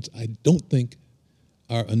improvements, I don't think,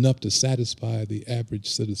 are enough to satisfy the average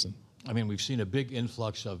citizen. I mean, we've seen a big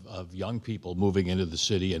influx of young people moving into the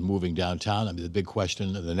city and moving downtown. I mean, the big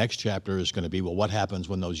question in the next chapter is going to be, well, what happens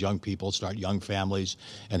when those young people start young families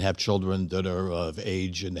and have children that are of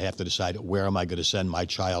age, and they have to decide, where am I going to send my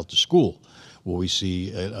child to school? Will we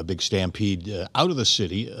see a big stampede out of the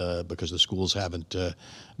city because the schools haven't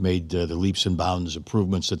made the leaps and bounds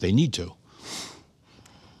improvements that they need to?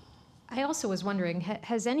 I also was wondering,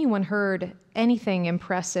 has anyone heard anything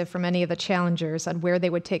impressive from any of the challengers on where they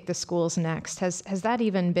would take the schools next? Has that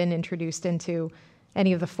even been introduced into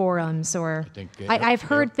any of the forums? Or I've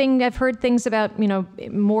heard things about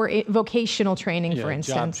more vocational training, for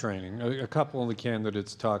instance. Job training. A couple of the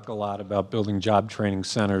candidates talk a lot about building job training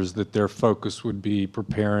centers, that their focus would be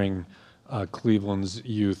preparing Cleveland's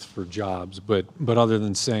youth for jobs. But other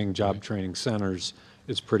than saying job training centers,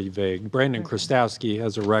 it's pretty vague. Brandon Krastowski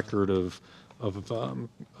has a record of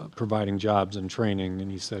providing jobs and training,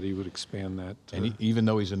 and he said he would expand that. And even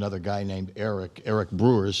though he's another guy named Eric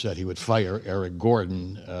Brewer said he would fire Eric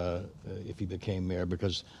Gordon if he became mayor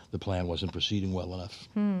because the plan wasn't proceeding well enough.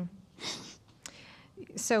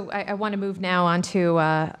 So I want to move now on to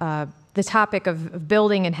the topic of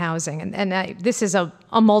building and housing. And this is a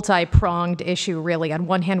multi-pronged issue, really. On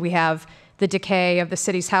one hand, we have the decay of the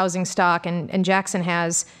city's housing stock, and Jackson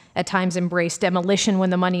has at times embraced demolition when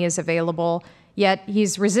the money is available, yet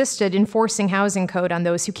he's resisted enforcing housing code on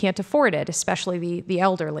those who can't afford it, especially the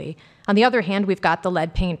elderly. On the other hand, we've got the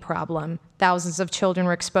lead paint problem. Thousands of children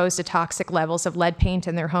were exposed to toxic levels of lead paint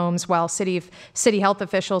in their homes, while city health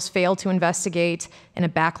officials failed to investigate, and a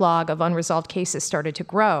backlog of unresolved cases started to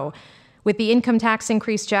grow. With the income tax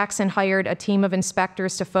increase, Jackson hired a team of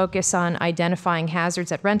inspectors to focus on identifying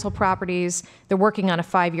hazards at rental properties. They're working on a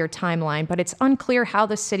 5-year timeline, but it's unclear how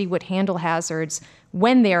the city would handle hazards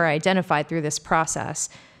when they are identified through this process.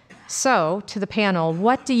 So, to the panel,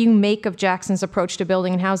 what do you make of Jackson's approach to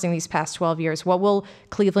building and housing these past 12 years? What will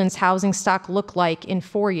Cleveland's housing stock look like in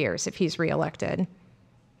 4 years if he's reelected?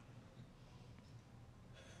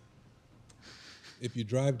 If you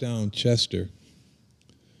drive down Chester,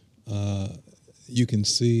 you can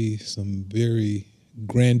see some very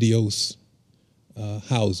grandiose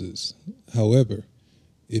houses. However,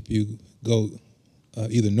 if you go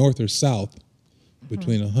either north or south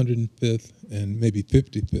between 105th and maybe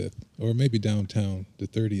 55th, or maybe downtown to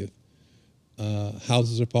 30th,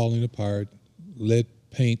 houses are falling apart, lead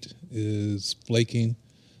paint is flaking,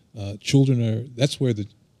 that's where the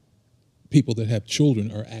people that have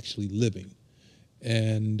children are actually living.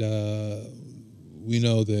 And we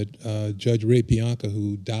know that Judge Ray Pianca,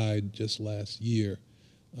 who died just last year,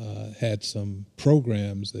 had some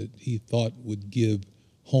programs that he thought would give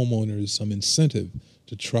homeowners some incentive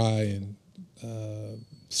to try and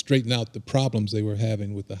straighten out the problems they were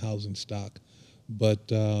having with the housing stock.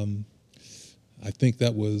 But I think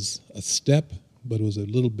that was a step, but it was a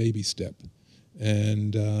little baby step.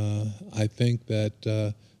 And I think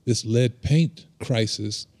that this lead paint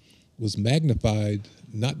crisis was magnified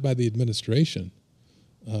not by the administration,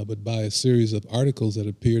 but by a series of articles that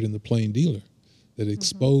appeared in the Plain Dealer that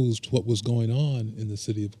exposed what was going on in the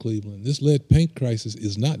city of Cleveland. This lead paint crisis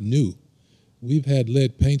is not new. We've had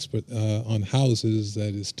lead paints on houses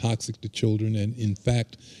that is toxic to children and, in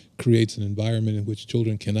fact, creates an environment in which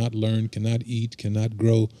children cannot learn, cannot eat, cannot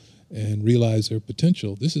grow, and realize their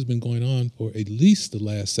potential. This has been going on for at least the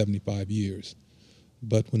last 75 years.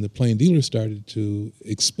 But when the Plain Dealer started to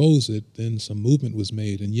expose it, then some movement was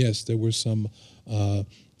made. And yes, there were some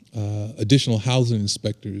additional housing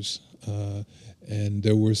inspectors, and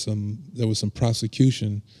there was some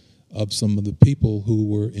prosecution of some of the people who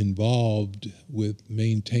were involved with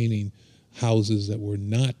maintaining houses that were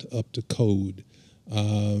not up to code.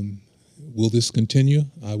 Will this continue?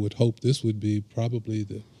 I would hope this would be probably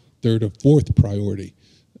the third or fourth priority.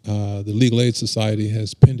 The Legal Aid Society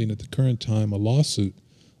has pending at the current time a lawsuit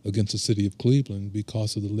against the city of Cleveland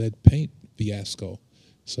because of the lead paint fiasco.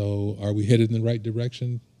 So are we headed in the right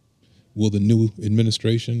direction? Will the new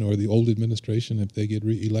administration or the old administration, if they get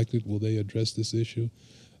re-elected, will they address this issue?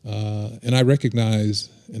 And I recognize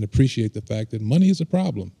and appreciate the fact that money is a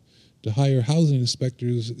problem. To hire housing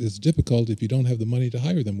inspectors is difficult if you don't have the money to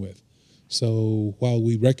hire them with. So while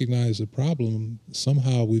we recognize the problem,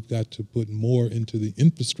 somehow we've got to put more into the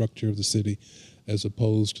infrastructure of the city as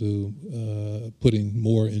opposed to putting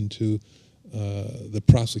more into the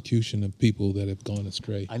prosecution of people that have gone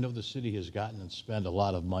astray. I know the city has gotten and spent a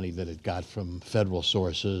lot of money that it got from federal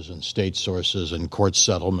sources and state sources and court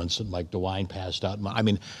settlements that Mike DeWine passed out. I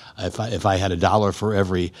mean, if I had $1 for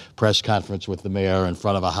every press conference with the mayor in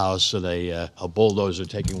front of a house and a bulldozer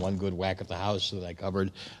taking one good whack at the house that I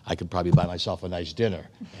covered, I could probably buy myself a nice dinner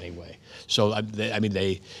anyway. So I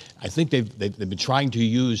think they've been trying to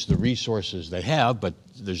use the resources they have, but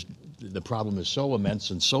the problem is so immense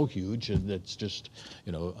and so huge, and it's just,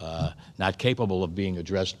 not capable of being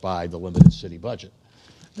addressed by the limited city budget.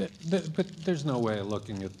 But there's no way of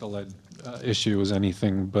looking at the lead issue as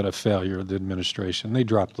anything but a failure of the administration. They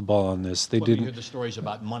dropped the ball on this. They didn't. You heard the stories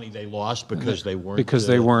about money they lost because they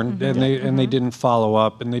weren't. And they didn't follow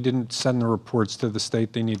up, and they didn't send the reports to the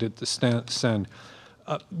state they needed to send.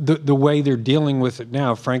 The way they're dealing with it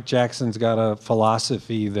now, Frank Jackson's got a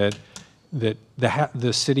philosophy that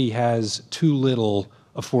the city has too little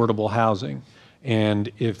affordable housing. And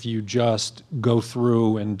if you just go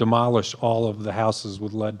through and demolish all of the houses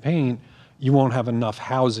with lead paint, you won't have enough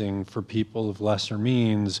housing for people of lesser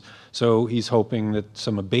means. So he's hoping that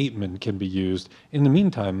some abatement can be used. In the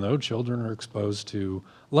meantime, though, children are exposed to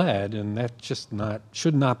lead, and that just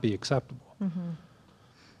should not be acceptable.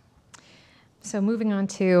 So moving on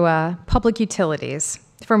to public utilities.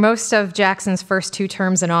 For most of Jackson's first 2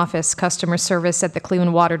 terms in office, customer service at the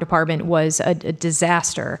Cleveland Water Department was a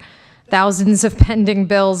disaster. Thousands of pending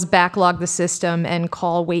bills backlogged the system, and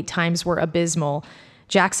call wait times were abysmal.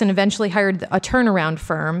 Jackson eventually hired a turnaround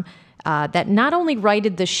firm that not only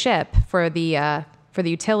righted the ship for the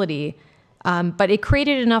utility, but it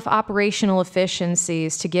created enough operational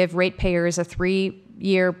efficiencies to give ratepayers a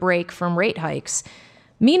 3-year break from rate hikes.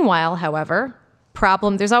 Meanwhile, however,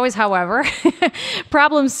 there's always however,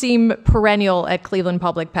 problems seem perennial at Cleveland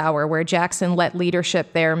Public Power, where Jackson let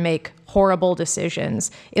leadership there make horrible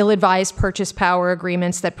decisions, ill-advised purchase power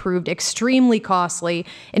agreements that proved extremely costly,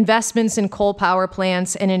 investments in coal power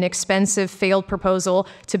plants, and an expensive failed proposal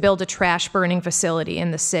to build a trash-burning facility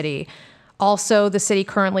in the city. Also, the city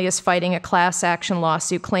currently is fighting a class action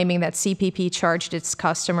lawsuit claiming that CPP charged its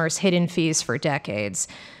customers hidden fees for decades.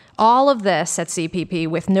 All of this at CPP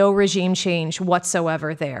with no regime change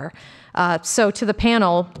whatsoever there. So to the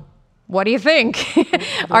panel, what do you think?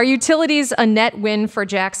 Are utilities a net win for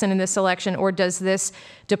Jackson in this election, or does this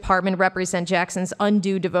department represent Jackson's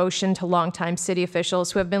undue devotion to longtime city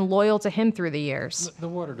officials who have been loyal to him through the years? The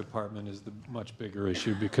water department is the much bigger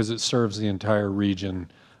issue because it serves the entire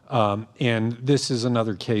region. And this is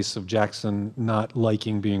another case of Jackson not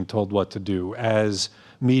liking being told what to do. As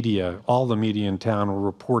media, all the media in town were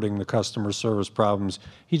reporting the customer service problems,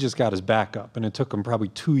 he just got his back up, and it took him probably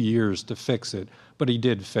 2 years to fix it, but he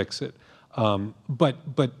did fix it. But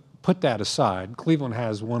put that aside, Cleveland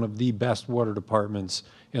has one of the best water departments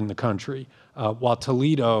in the country. While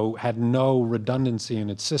Toledo had no redundancy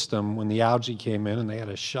in its system when the algae came in and they had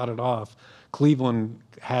to shut it off, Cleveland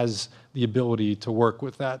has the ability to work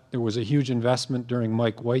with that. There was a huge investment during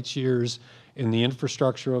Mike White's years in the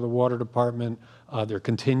infrastructure of the water department. There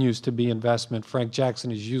continues to be investment. Frank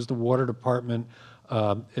Jackson has used the water department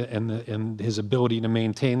and his ability to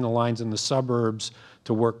maintain the lines in the suburbs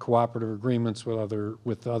to work cooperative agreements with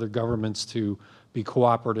other governments to be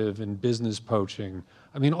cooperative in business poaching.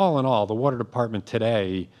 I mean, all in all, the water department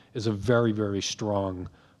today is a very, very strong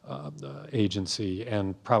agency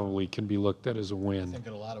and probably can be looked at as a win. I think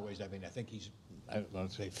in a lot of ways, I think he's, I don't want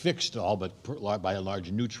to say fixed all, but by and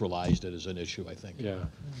large neutralized it as an issue, I think. Yeah.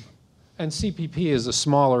 And CPP is a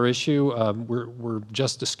smaller issue. We're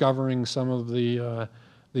just discovering some of the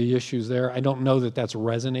issues there. I don't know that that's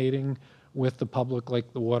resonating with the public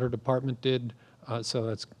like the water department did,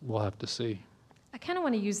 so we'll have to see. I kind of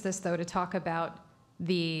want to use this, though, to talk about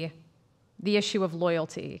the issue of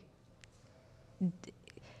loyalty.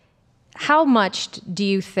 How much do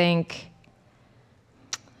you think,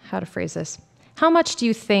 how to phrase this, how much do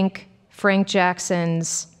you think Frank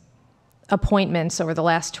Jackson's appointments over the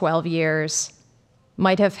last 12 years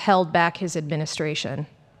might have held back his administration?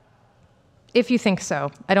 If you think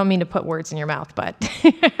so. I don't mean to put words in your mouth, but.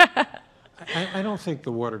 I don't think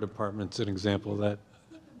the water department's an example of that.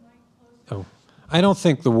 Oh, I don't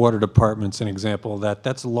think the water department's an example of that.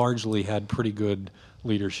 That's largely had pretty good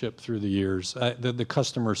leadership through the years. The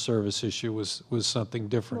customer service issue was something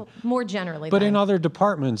different. Well, more generally. But then. in other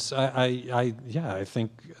departments, I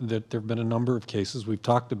think that there have been a number of cases, we've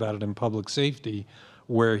talked about it in public safety,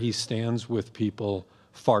 where he stands with people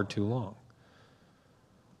far too long.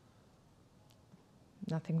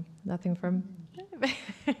 Nothing from.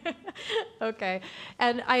 Okay.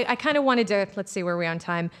 And I kind of wanted to, let's see where we're on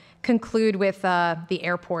time, conclude with the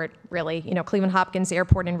airport, really. You know, Cleveland Hopkins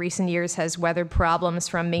Airport in recent years has weathered problems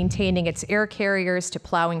from maintaining its air carriers to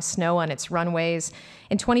plowing snow on its runways.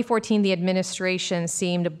 In 2014, the administration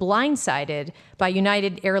seemed blindsided by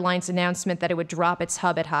United Airlines' announcement that it would drop its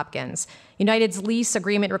hub at Hopkins. United's lease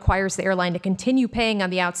agreement requires the airline to continue paying on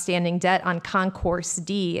the outstanding debt on Concourse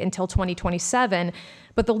D until 2027,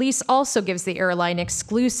 but the lease also gives the airline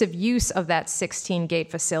exclusive use of that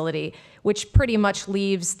 16-gate facility, which pretty much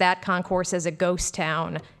leaves that concourse as a ghost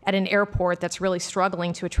town at an airport that's really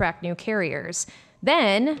struggling to attract new carriers.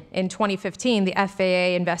 Then, in 2015, the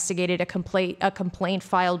FAA investigated a complaint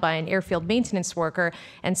filed by an airfield maintenance worker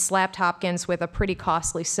and slapped Hopkins with a pretty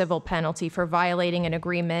costly civil penalty for violating an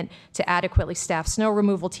agreement to adequately staff snow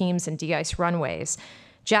removal teams and de-ice runways.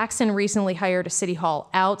 Jackson recently hired a City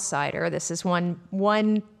Hall outsider. This is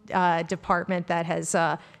one department that has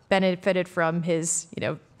benefited from his,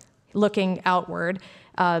 looking outward.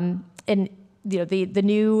 And the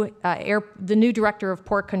new director of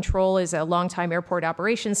port control is a longtime airport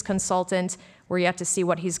operations consultant. We're yet to see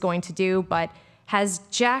what he's going to do. But has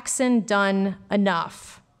Jackson done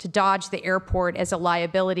enough to dodge the airport as a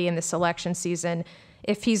liability in this election season?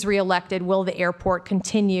 If he's reelected, will the airport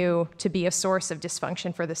continue to be a source of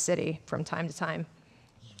dysfunction for the city from time to time?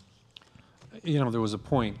 There was a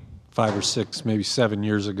point 5 or 6, maybe 7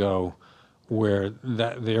 years ago where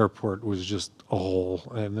the airport was just a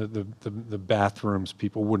hole, and the bathrooms,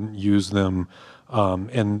 people wouldn't use them,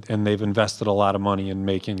 and they've invested a lot of money in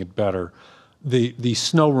making it better. The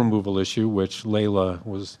snow removal issue, which Leila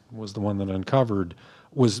was the one that uncovered,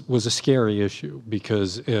 was a scary issue,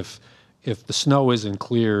 because if the snow isn't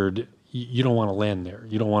cleared, you don't want to land there.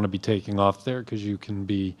 You don't want to be taking off there because you can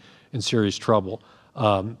be in serious trouble.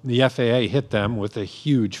 The FAA hit them with a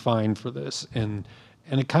huge fine for this, and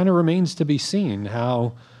it kind of remains to be seen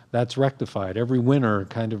how that's rectified. Every winter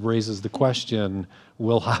kind of raises the question,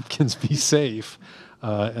 will Hopkins be safe?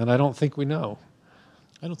 And I don't think we know.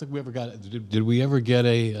 I don't think we ever got it. Did we ever get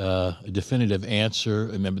a definitive answer?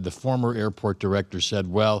 Remember, the former airport director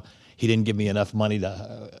said, well, he didn't give me enough money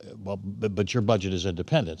to, but your budget is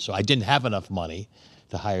independent. So I didn't have enough money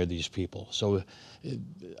to hire these people. So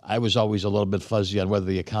I was always a little bit fuzzy on whether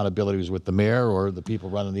the accountability was with the mayor or the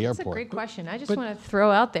people running the airport. That's a great question. I just want to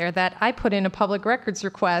throw out there that I put in a public records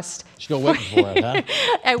request. Still waiting for it, huh?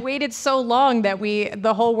 I waited so long that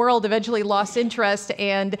the whole world eventually lost interest,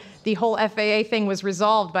 and the whole FAA thing was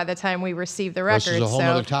resolved by the time we received the records. This is a whole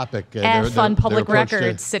other topic. Fund public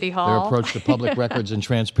records, City Hall. Their approach to public records and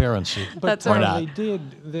transparency. That's or right. not. They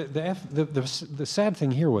did. The sad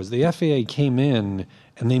thing here was the FAA came in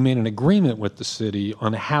and they made an agreement with the city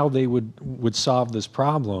on how they would solve this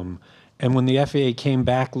problem. And when the FAA came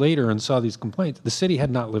back later and saw these complaints, the city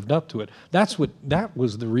had not lived up to it. That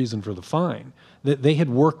was the reason for the fine. That they had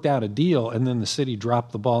worked out a deal, and then the city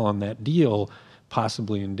dropped the ball on that deal,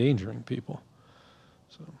 possibly endangering people.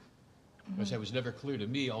 So. It was never clear to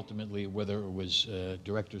me ultimately whether it was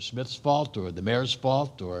Director Smith's fault or the mayor's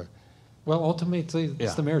fault or. Well, ultimately,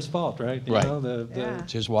 it's the mayor's fault, right? Right.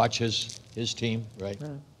 It's his watch, his team, right? Yeah.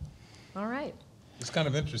 All right. It's kind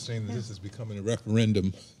of interesting that this is becoming a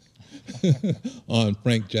referendum on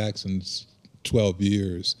Frank Jackson's 12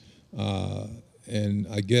 years. And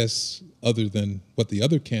I guess other than what the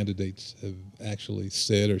other candidates have actually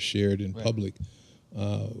said or shared in public,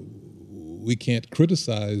 we can't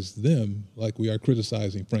criticize them like we are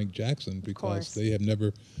criticizing Frank Jackson, because they have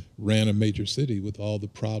never ran a major city with all the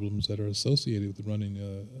problems that are associated with running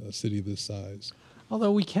a city of this size.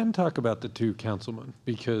 Although we can talk about the two councilmen,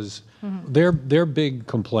 because their big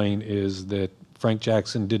complaint is that Frank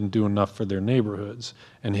Jackson didn't do enough for their neighborhoods.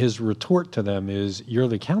 And his retort to them is, you're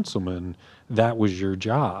the councilman, that was your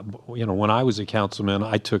job. When I was a councilman,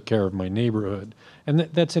 I took care of my neighborhood. And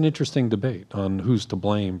that's an interesting debate on who's to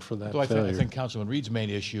blame for that failure. I think Councilman Reed's main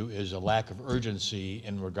issue is a lack of urgency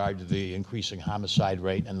in regard to the increasing homicide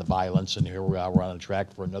rate and the violence. And here we are, we're on a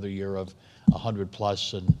track for another year of 100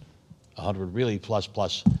 plus and 100 really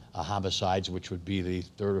plus homicides, which would be the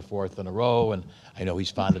third or fourth in a row. And I know he's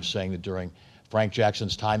fond of saying that during Frank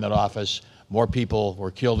Jackson's time in office, more people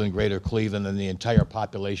were killed in Greater Cleveland than the entire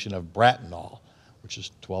population of Brattonall, which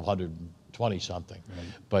is 1,220 something.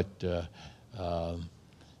 But I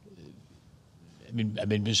mean,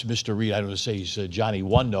 Mr. Reed, I don't want to say he's Johnny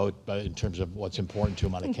One Note, but in terms of what's important to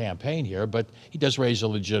him on a campaign here, but he does raise a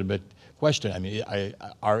legitimate question. I mean,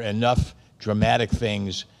 are enough dramatic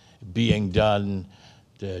things being done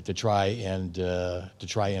to try and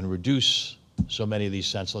reduce so many of these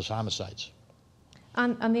senseless homicides?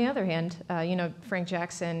 On the other hand, Frank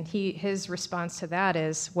Jackson, his response to that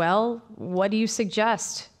is, well, what do you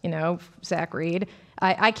suggest, Zach Reed?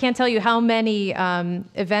 I can't tell you how many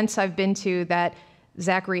events I've been to that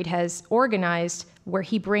Zach Reed has organized where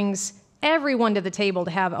he brings everyone to the table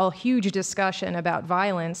to have a huge discussion about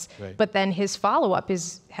violence, but then his follow-up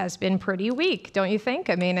has been pretty weak, don't you think?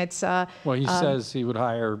 I mean, it's... well, he says he would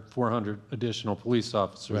hire 400 additional police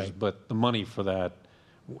officers, but the money for that,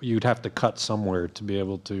 you'd have to cut somewhere to be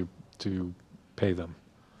able to pay them.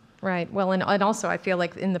 Right. Well, and also I feel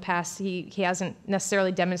like in the past he hasn't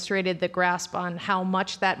necessarily demonstrated the grasp on how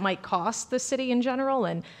much that might cost the city in general,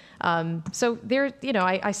 and so there,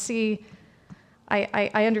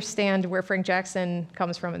 I understand where Frank Jackson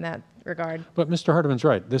comes from in that regard. But Mr. Hardiman's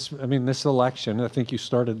right. This election, I think you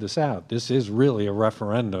started this out. This is really a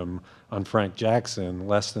referendum on Frank Jackson,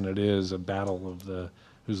 less than it is a battle of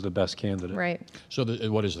who's the best candidate. Right. So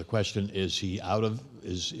what is the question? Is he out of?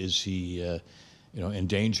 Is he in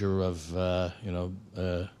danger of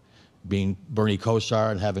being Bernie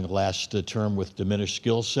Kosar and having a last term with diminished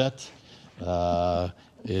skill set?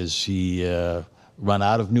 Is he run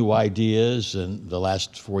out of new ideas, and the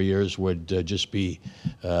last 4 years would just be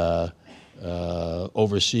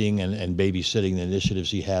overseeing and babysitting the initiatives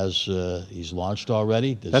he's launched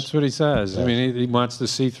already. That's what he says. I mean, he wants to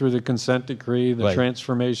see through the consent decree, the Right.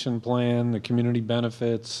 transformation plan, the community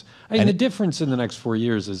benefits. I mean, the difference in the next 4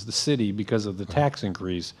 years is the city, because of the tax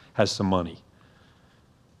increase, has some money.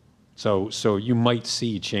 So you might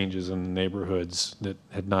see changes in the neighborhoods that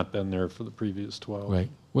had not been there for the previous 12. Right.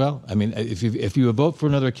 Well, I mean, if you vote for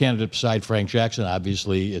another candidate beside Frank Jackson,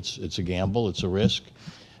 obviously it's a gamble, it's a risk.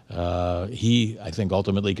 He, I think,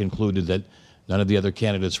 ultimately concluded that none of the other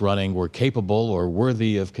candidates running were capable or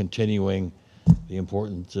worthy of continuing the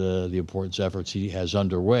important efforts he has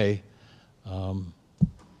underway.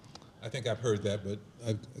 I think I've heard that, but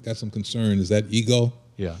I've got some concern. Is that ego?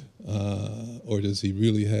 Yeah. Or does he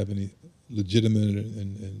really have any legitimate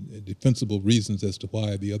and defensible reasons as to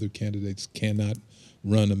why the other candidates cannot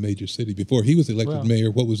run a major city? Before he was elected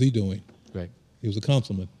mayor, what was he doing? Right. He was a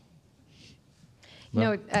councilman. You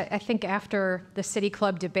know, I think after the City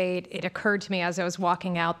Club debate, it occurred to me as I was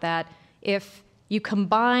walking out that if you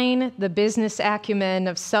combine the business acumen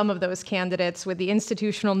of some of those candidates with the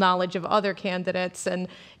institutional knowledge of other candidates and,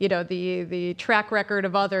 you know, the track record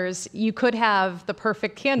of others, you could have the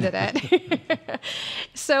perfect candidate.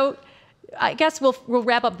 So I guess we'll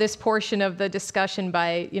wrap up this portion of the discussion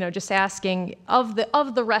by, you know, just asking of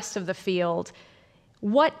the rest of the field,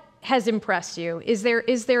 what has impressed you? Is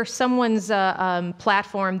there someone's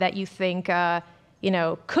platform that you think you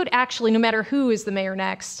know, could actually, no matter who is the mayor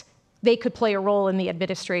next, they could play a role in the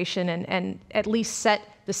administration and at least set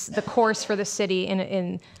the course for the city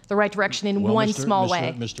in the right direction in one small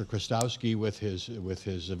way? Mr. Krastowski, with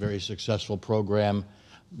his very successful program,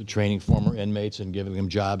 training former inmates and giving them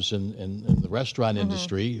jobs in the restaurant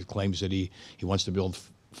industry, he claims that he wants to build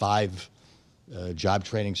 5 job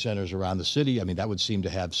training centers around the city. I mean, that would seem to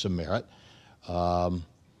have some merit. I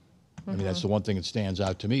mean, that's the one thing that stands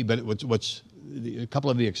out to me. But what's a couple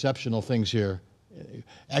of the exceptional things here,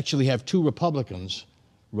 actually have 2 Republicans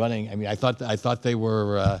running. I mean, I thought they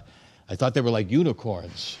were like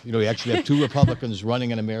unicorns. You know, we actually have 2 Republicans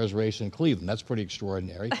running in a mayor's race in Cleveland. That's pretty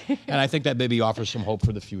extraordinary. And I think that maybe offers some hope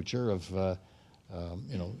for the future of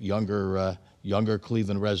you know, younger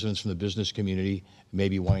Cleveland residents from the business community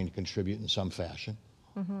maybe wanting to contribute in some fashion.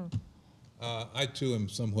 I too am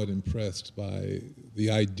somewhat impressed by the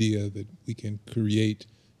idea that we can create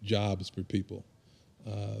jobs for people.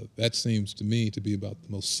 That seems to me to be about the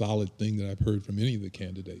most solid thing that I've heard from any of the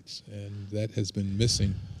candidates, and that has been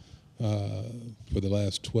missing for the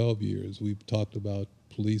last 12 years. We've talked about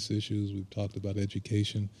police issues, we've talked about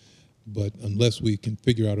education, but unless we can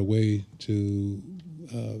figure out a way to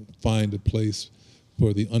find a place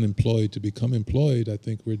for the unemployed to become employed, I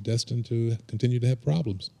think we're destined to continue to have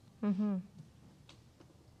problems.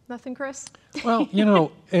 Nothing, Chris? Well, you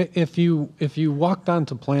know, if you walked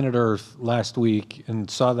onto planet Earth last week and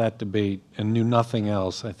saw that debate and knew nothing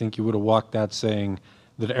else, I think you would have walked out saying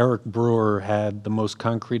that Eric Brewer had the most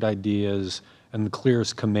concrete ideas and the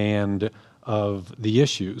clearest command of the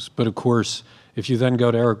issues. But of course, if you then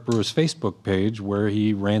go to Eric Brewer's Facebook page, where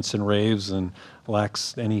he rants and raves and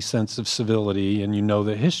lacks any sense of civility, and you know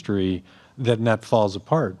the history, then that falls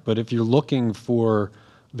apart. But if you're looking for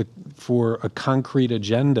a concrete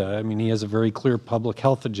agenda, I mean, he has a very clear public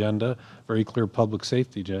health agenda, very clear public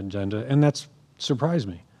safety agenda, and that's surprised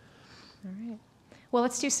me. All right. Well,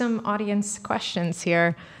 let's do some audience questions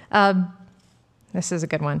here. This is a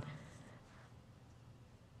good one.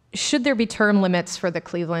 Should there be term limits for the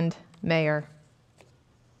Cleveland mayor?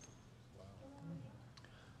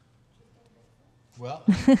 Well,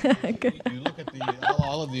 you look at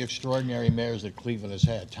all of the extraordinary mayors that Cleveland has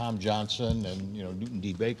had, Tom Johnson and, you know, Newton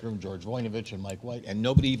D. Baker and George Voinovich and Mike White, and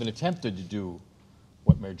nobody even attempted to do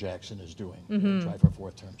what Mayor Jackson is doing, try for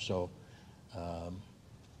a 4th term. So,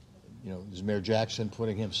 you know, is Mayor Jackson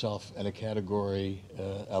putting himself in a category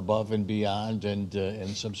above and beyond and in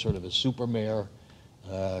some sort of a super mayor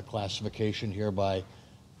classification here by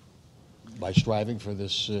striving for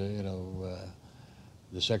this, you know,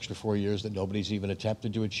 this extra 4 years that nobody's even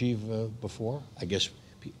attempted to achieve before? I guess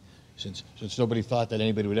since nobody thought that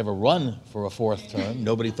anybody would ever run for a 4th term,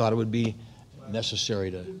 nobody thought it would be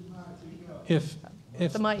necessary to. If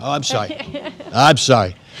The mic. Oh, I'm sorry. I'm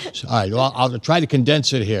sorry. All right. Well, I'll try to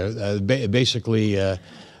condense it here. Basically, you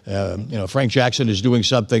know, Frank Jackson is doing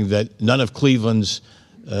something that none of Cleveland's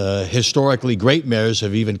historically great mayors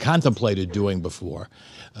have even contemplated doing before,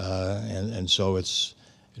 and so it's.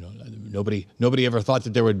 You know, nobody ever thought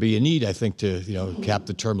that there would be a need, I think, to, you know, cap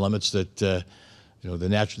the term limits, that you know,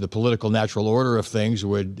 the political natural order of things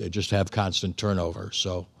would just have constant turnover.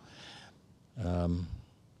 So, you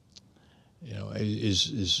know,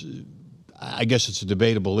 I guess it's a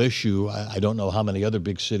debatable issue. I don't know how many other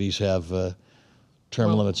big cities have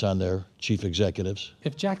term limits on their chief executives.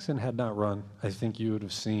 If Jackson had not run, I think you would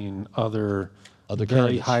have seen other very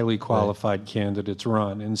candidates. highly qualified candidates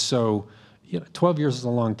run. And so, 12 years is a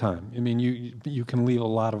long time. I mean, you can leave a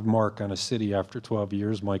lot of mark on a city after 12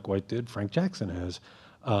 years. Mike White did, Frank Jackson has.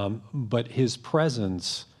 But his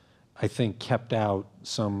presence, I think, kept out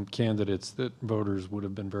some candidates that voters would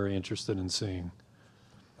have been very interested in seeing.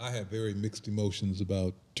 I have very mixed emotions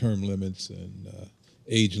about term limits and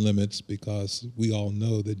age limits, because we all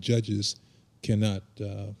know that judges cannot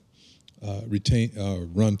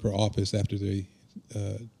run for office after they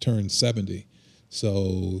turn 70.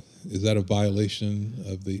 So is that a violation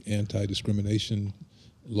of the anti-discrimination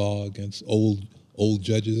law against old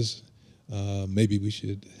judges? Maybe we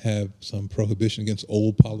should have some prohibition against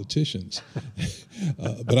old politicians.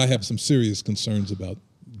 But I have some serious concerns about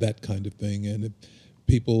that kind of thing. And if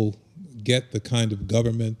people get the kind of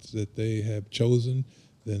government that they have chosen,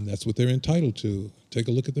 then that's what they're entitled to. Take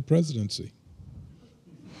a look at the presidency.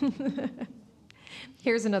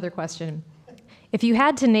 Here's another question. If you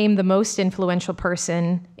had to name the most influential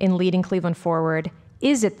person in leading Cleveland forward,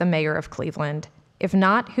 is it the mayor of Cleveland? If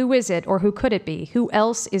not, who is it, or who could it be? Who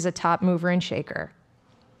else is a top mover and shaker?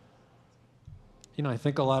 I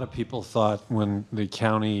think a lot of people thought when the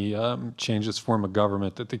county changed its form of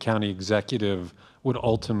government that the county executive would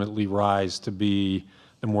ultimately rise to be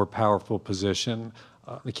the more powerful position.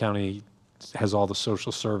 The county has all the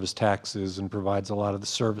social service taxes and provides a lot of the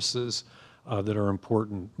services that are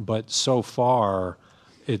important. But so far,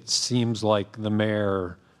 it seems like the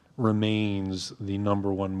mayor remains the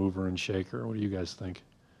 #1 mover and shaker. What do you guys think?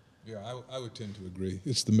 Yeah, I would tend to agree.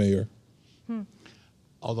 It's the mayor.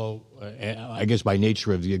 Although, I guess by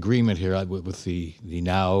nature of the agreement here with the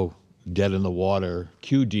now dead in the water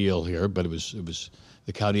Q deal here, but it was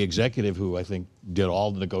the county executive who I think did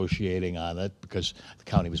all the negotiating on it, because the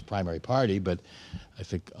county was primary party. But I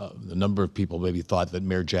think the number of people maybe thought that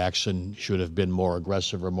Mayor Jackson should have been more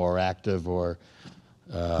aggressive or more active or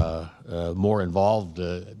more involved.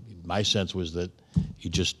 My sense was that he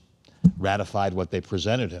just ratified what they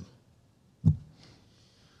presented him.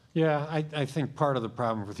 Yeah, I think part of the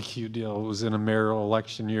problem with the Q deal was in a mayoral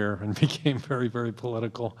election year and became very, very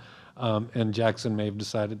political. And Jackson may have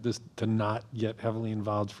decided to not get heavily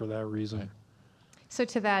involved for that reason. Right. So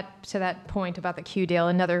to that point about the Q deal,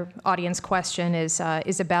 another audience question is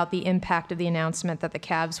about the impact of the announcement that the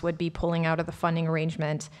Cavs would be pulling out of the funding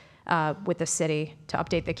arrangement with the city to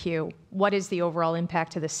update the Q. What is the overall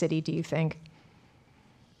impact to the city, do you think?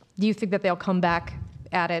 Do you think that they'll come back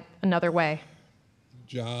at it another way?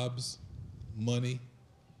 Jobs, money,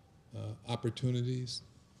 opportunities.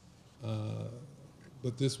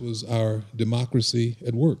 But this was our democracy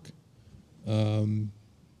at work.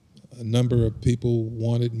 A number of people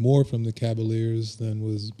wanted more from the Cavaliers than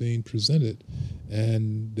was being presented,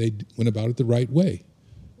 and they went about it the right way.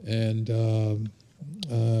 And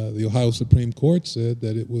the Ohio Supreme Court said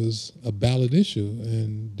that it was a ballot issue,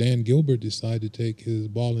 and Dan Gilbert decided to take his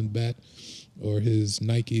ball and bat or his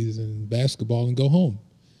Nikes and basketball and go home.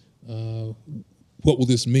 What will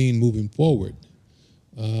this mean moving forward?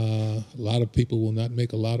 A lot of people will not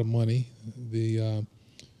make a lot of money. The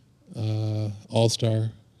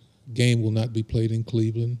All-Star game will not be played in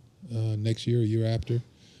Cleveland next year or year after.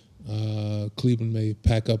 Cleveland may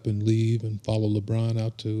pack up and leave and follow LeBron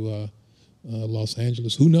out to Los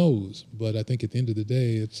Angeles. Who knows? But I think at the end of the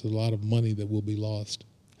day, it's a lot of money that will be lost.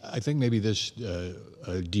 I think maybe this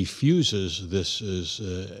diffuses this as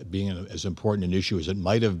being as important an issue as it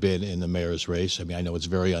might have been in the mayor's race. I mean, I know it's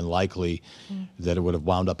very unlikely that it would have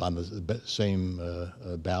wound up on the same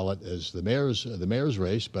ballot as the mayor's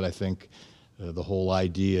race, but I think the whole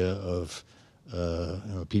idea of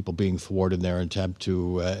people being thwarted in their attempt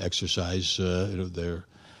to exercise their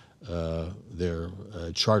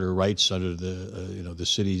charter rights under the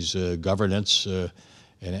city's governance,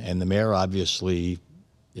 and the mayor obviously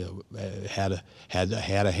had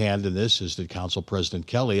a hand in this, as did Council President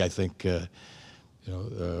Kelly. I think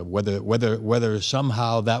whether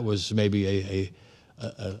somehow that was maybe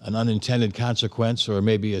an unintended consequence or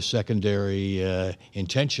maybe a secondary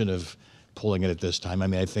intention of pulling it at this time. I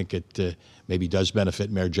mean, I think it maybe does benefit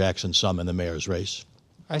Mayor Jackson some in the mayor's race.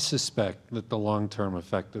 I suspect that the long-term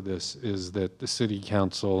effect of this is that the city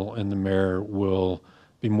council and the mayor will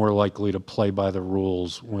be more likely to play by the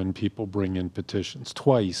rules when people bring in petitions.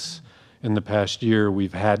 Twice in the past year,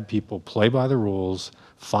 we've had people play by the rules,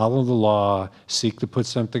 follow the law, seek to put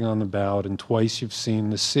something on the ballot, and twice you've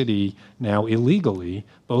seen the city, now illegally,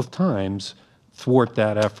 both times, thwart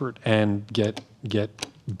that effort and get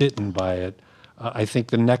bitten by it. I think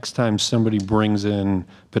the next time somebody brings in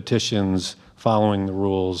petitions following the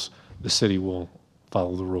rules, the city will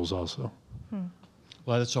follow the rules also.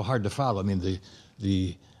 Well, that's so hard to follow. I mean,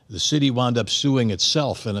 the city wound up suing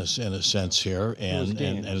itself in a sense here, and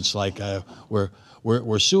it's like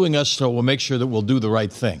we're suing us, so we'll make sure that we'll do the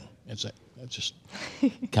right thing. It's just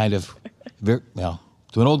kind of very,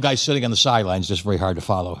 to an old guy sitting on the sidelines, just very hard to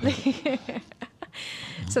follow.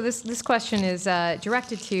 So this question is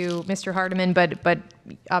directed to Mr. Hardiman, but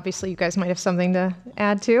obviously you guys might have something to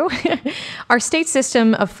add too. Our state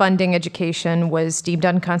system of funding education was deemed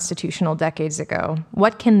unconstitutional decades ago.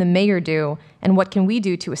 What can the mayor do, and what can we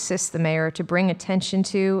do to assist the mayor to bring attention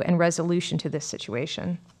to and resolution to this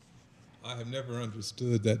situation? I have never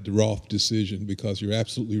understood that DeRoff decision, because you're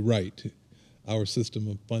absolutely right. Our system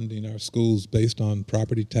of funding our schools based on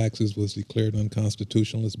property taxes was declared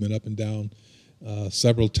unconstitutional. It's been up and down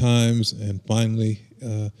several times, and finally,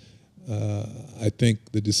 I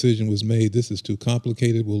think the decision was made, this is too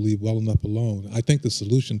complicated, we'll leave well enough alone. I think the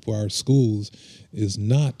solution for our schools is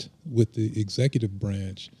not with the executive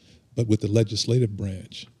branch, but with the legislative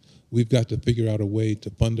branch. We've got to figure out a way to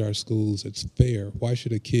fund our schools that's fair. Why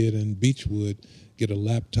should a kid in Beechwood get a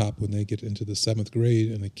laptop when they get into the 7th grade,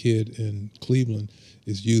 and a kid in Cleveland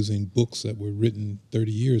is using books that were written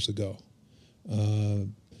 30 years ago?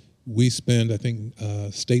 We spend, I think,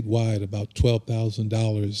 statewide about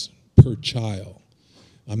 $12,000 per child.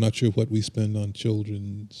 I'm not sure what we spend on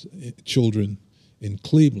children in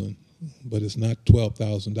Cleveland, but it's not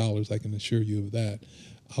 $12,000, I can assure you of that.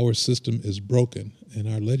 Our system is broken, and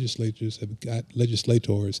our legislators have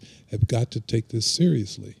got to take this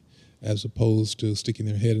seriously, as opposed to sticking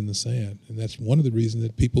their head in the sand. And that's one of the reasons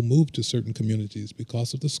that people move to certain communities,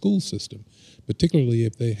 because of the school system, particularly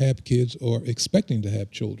if they have kids or expecting to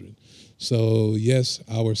have children. So yes,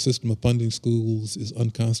 our system of funding schools is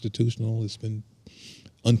unconstitutional. It's been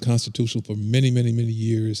unconstitutional for many, many, many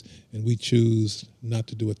years, and we choose not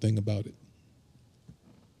to do a thing about it.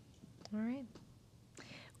 All right.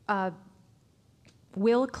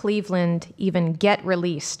 Will Cleveland even get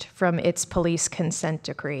released from its police consent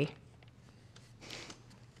decree?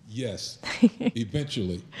 Yes,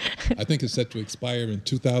 eventually. I think it's set to expire in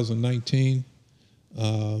 2019.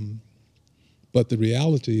 But the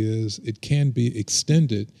reality is it can be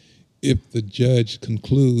extended if the judge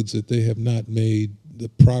concludes that they have not made the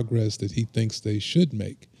progress that he thinks they should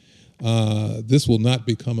make. This will not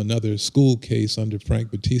become another school case under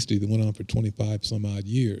Frank Battisti that went on for 25 some odd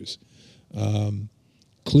years.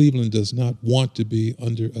 Cleveland does not want to be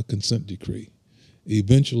under a consent decree.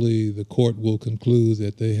 Eventually, the court will conclude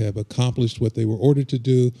that they have accomplished what they were ordered to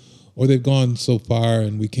do, or they've gone so far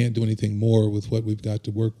and we can't do anything more with what we've got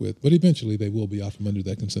to work with. But eventually, they will be off from under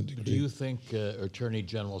that consent decree. Do you think Attorney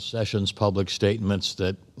General Sessions' public statements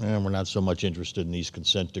that we're not so much interested in these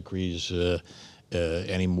consent decrees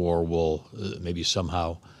anymore will maybe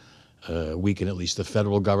somehow weaken at least the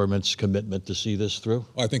federal government's commitment to see this through?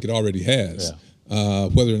 I think it already has. Yeah.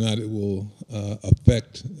 Whether or not it will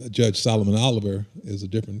affect Judge Solomon Oliver is a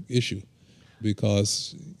different issue,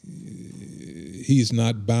 because he's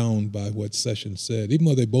not bound by what Sessions said, even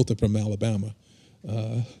though they both are from Alabama,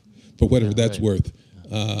 for whatever that's worth.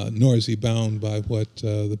 Nor is he bound by what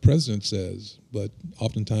the president says. But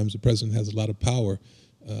oftentimes the president has a lot of power.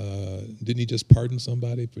 Didn't he just pardon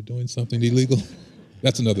somebody for doing something illegal?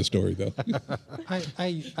 That's another story, though.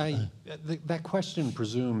 That question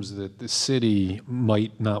presumes that the city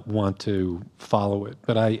might not want to follow it,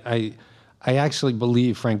 but I actually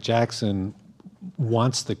believe Frank Jackson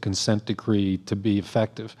wants the consent decree to be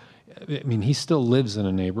effective. I mean, he still lives in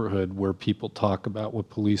a neighborhood where people talk about what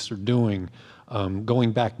police are doing.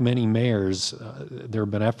 Going back many mayors, there have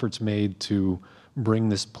been efforts made to bring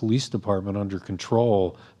this police department under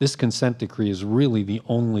control. This consent decree is really the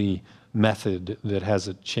only method that has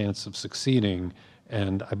a chance of succeeding,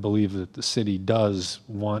 and I believe that the city does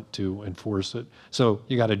want to enforce it. So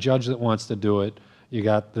you got a judge that wants to do it, you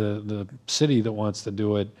got the city that wants to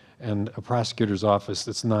do it, and a prosecutor's office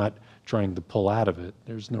that's not trying to pull out of it.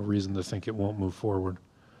 There's no reason to think it won't move forward.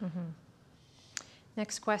 Mm-hmm.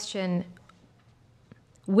 Next question.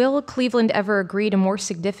 Will Cleveland ever agree to more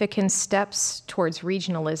significant steps towards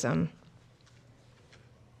regionalism?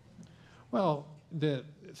 Well,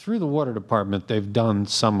 through the water department, they've done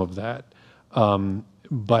some of that.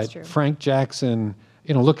 But Frank Jackson,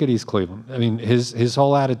 look at East Cleveland. I mean, his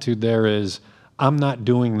whole attitude there is, I'm not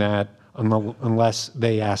doing that unless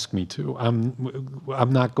they ask me to.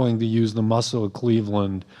 I'm not going to use the muscle of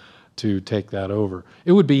Cleveland to take that over.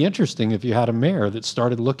 It would be interesting if you had a mayor that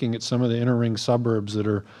started looking at some of the inner ring suburbs that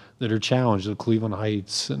are challenged, the Cleveland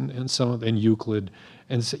Heights and some of and Euclid,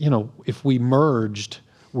 and you know, if we merged,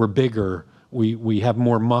 we're bigger, we have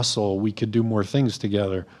more muscle, we could do more things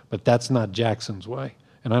together. But that's not Jackson's way,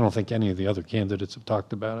 and I don't think any of the other candidates have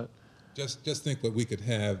talked about it. Just think what we could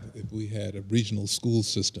have if we had a regional school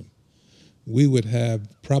system. We would have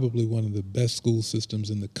probably one of the best school systems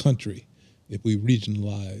in the country if we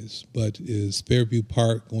regionalize. But is Fairview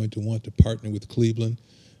Park going to want to partner with Cleveland?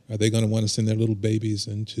 Are they going to want to send their little babies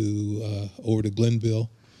over to Glenville?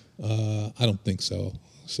 I don't think so.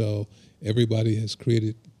 So everybody has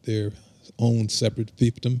created their own separate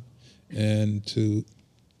fiefdom, and to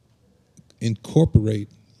incorporate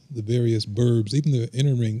the various burbs, even the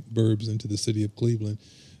inner ring burbs, into the city of Cleveland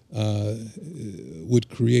would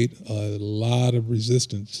create a lot of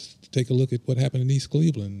resistance. Take a look at what happened in East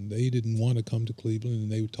Cleveland. They didn't want to come to Cleveland,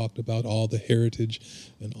 and they talked about all the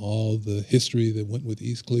heritage and all the history that went with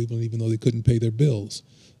East Cleveland, even though they couldn't pay their bills.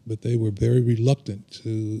 But they were very reluctant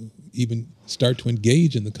to even start to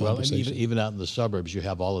engage in the conversation. Well, and even out in the suburbs, you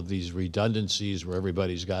have all of these redundancies where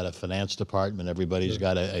everybody's got a finance department, everybody's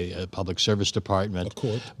got a public service department. Of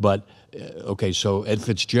course. But okay, so Ed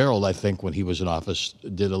Fitzgerald, I think, when he was in office,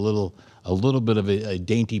 did a little bit of a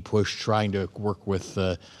dainty push, trying to work with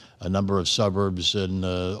a number of suburbs in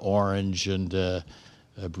Orange and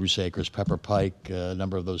Bruce Acres, Pepper Pike, a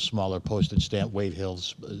number of those smaller postage stamp Wade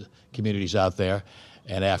Hills communities out there.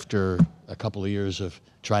 And after a couple of years of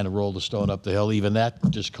trying to roll the stone up the hill, even that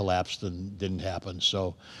just collapsed and didn't happen.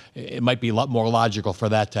 So it might be a lot more logical for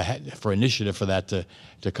that for initiative for that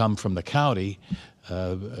to come from the county.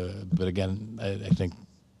 But again, I think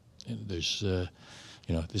there's you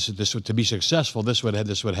know, this would, to be successful, this would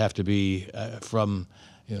have to be from,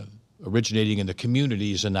 you know, originating in the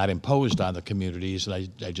communities and not imposed on the communities. And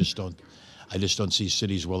I just don't see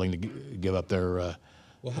cities willing to give up their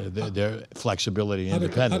their flexibility and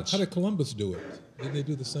independence. How did Columbus do it? Did they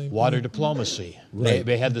do the same Water thing? diplomacy. Right.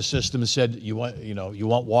 They had the system that said, you want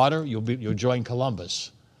water, you'll join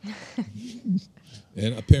Columbus.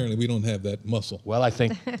 And apparently we don't have that muscle. Well, I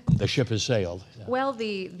think the ship has sailed. Well,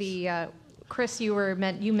 Chris, you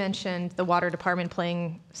mentioned the water department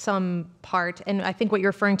playing some part, and I think what you're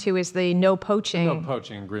referring to is the no poaching. No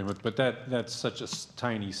poaching agreement, but that's such a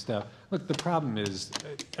tiny step. Look, the problem is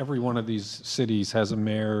every one of these cities has a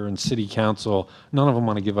mayor and city council. None of them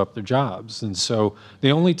want to give up their jobs, and so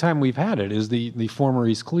the only time we've had it is the former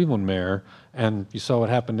East Cleveland mayor, and you saw what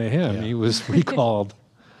happened to him. Yeah. He was recalled.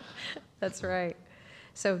 That's right.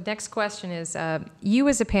 So next question is, you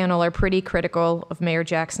as a panel are pretty critical of Mayor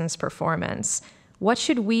Jackson's performance. What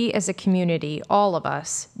should we as a community, all of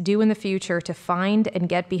us, do in the future to find and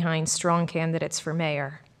get behind strong candidates for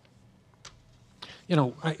mayor? You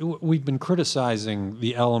know, we've been criticizing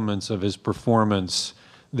the elements of his performance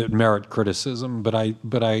that merit criticism, but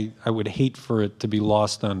I would hate for it to be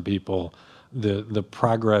lost on people, the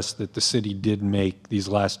progress that the city did make these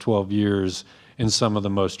last 12 years in some of the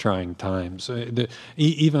most trying times.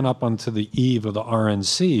 Even up onto the eve of the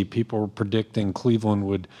RNC, people were predicting Cleveland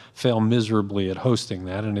would fail miserably at hosting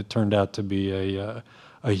that, and it turned out to be a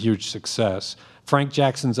huge success. Frank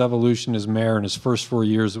Jackson's evolution as mayor, in his first 4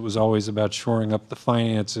 years, it was always about shoring up the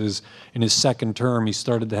finances. In his second term, he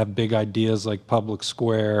started to have big ideas like Public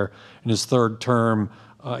Square. In his third term,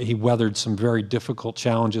 he weathered some very difficult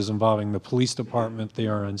challenges involving the police department, the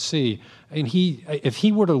RNC. And if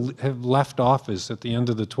he were to have left office at the end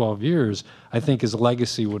of the 12 years, I think his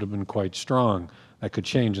legacy would have been quite strong. That could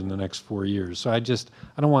change in the next 4 years. So I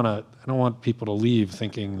don't want people to leave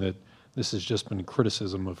thinking that this has just been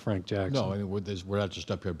criticism of Frank Jackson. No, I mean, we're not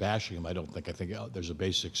just up here bashing him. I think there's a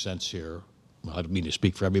basic sense here. Well, I don't mean to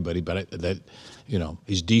speak for everybody, but that, you know,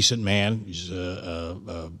 he's a decent man. He's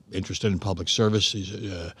interested in public service. He's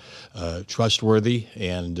trustworthy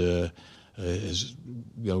and has,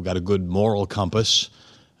 you know, got a good moral compass.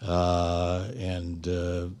 And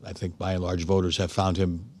I think by and large voters have found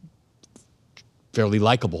him fairly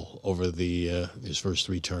likable over his first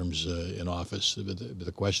 3 terms in office. But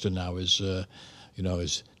the question now is, you know,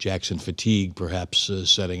 is Jackson fatigue perhaps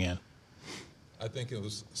setting in? I think it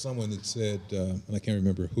was someone that said, and I can't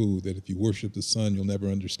remember who, that if you worship the sun, you'll never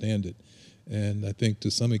understand it. And I think to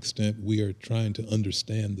some extent we are trying to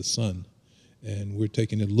understand the sun. And we're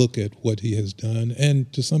taking a look at what he has done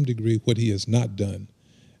and to some degree what he has not done.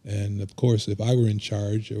 And of course, if I were in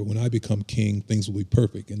charge or when I become king, things will be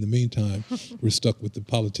perfect. In the meantime, we're stuck with the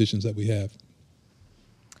politicians that we have.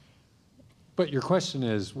 But your question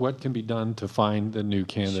is, what can be done to find the new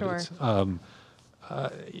candidates? Sure.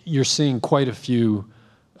 You're seeing quite a few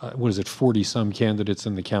what is it, 40-some candidates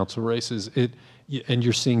in the council races. And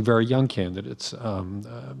you're seeing very young candidates.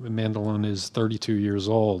 Mandolin is 32 years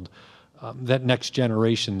old. That next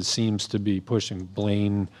generation seems to be pushing.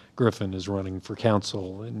 Blaine Griffin is running for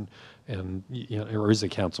council, and you know, or is a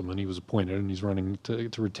councilman. He was appointed, and he's running to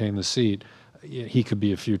retain the seat. He could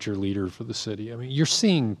be a future leader for the city. I mean, you're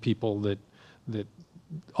seeing people that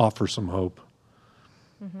offer some hope.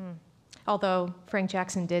 Mm-hmm. Although Frank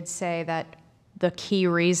Jackson did say that the key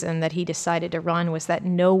reason that he decided to run was that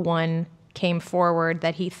no one came forward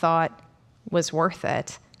that he thought was worth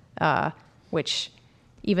it, which,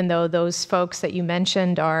 even though those folks that you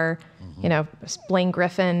mentioned are, you know, Blaine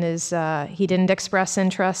Griffin is, he didn't express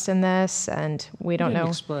interest in this, and we don't know.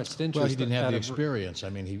 Expressed interest. Well, he didn't have the experience. I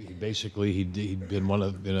mean, he basically, he'd been one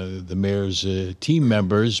of the mayor's team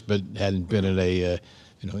members, but hadn't been in a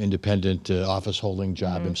independent office holding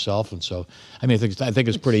job himself. And so, I mean, I think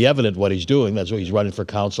it's pretty evident what he's doing. That's why he's running for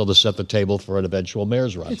council to set the table for an eventual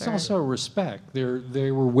mayor's run. It's also respect.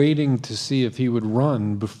 They were waiting to see if he would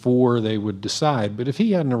run before they would decide. But if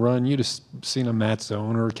he hadn't run, you'd have seen a Matt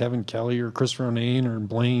Zone or Kevin Kelly or Chris Ronayne or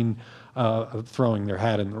Blaine throwing their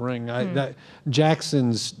hat in the ring. That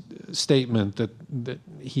Jackson's statement that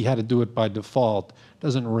he had to do it by default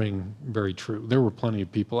doesn't ring very true. There were plenty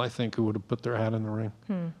of people, I think, who would have put their hat in the ring.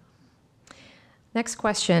 Next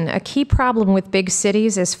question. A key problem with big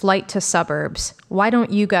cities is flight to suburbs. Why don't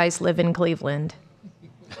you guys live in Cleveland?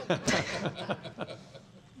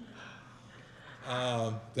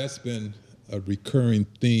 That's been a recurring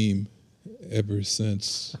theme ever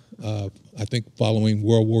since, I think, following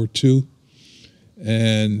World War II.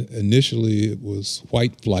 And initially it was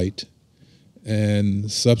white flight,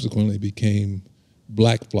 and subsequently became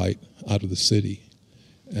black flight out of the city.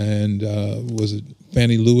 And was it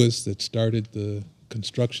Fannie Lewis that started the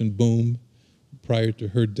construction boom prior to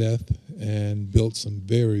her death and built some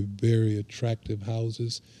very, very attractive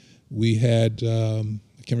houses? We had, I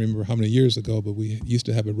can't remember how many years ago, but we used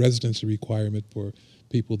to have a residency requirement for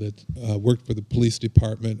people that worked for the police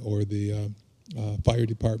department or the fire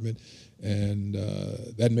department, and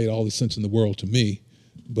that made all the sense in the world to me.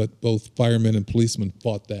 But both firemen and policemen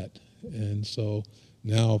fought that. And so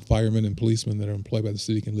now firemen and policemen that are employed by the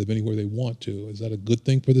city can live anywhere they want to. Is that a good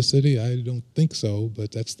thing for the city? I don't think so,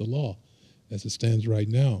 but that's the law as it stands right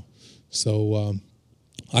now. So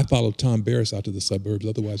I followed Tom Beres out to the suburbs,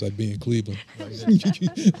 otherwise I'd be in Cleveland.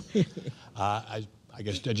 I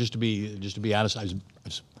guess just to be honest, I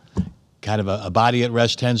was kind of a body at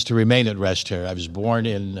rest tends to remain at rest here. I was born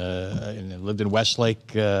lived in Westlake,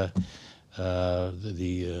 the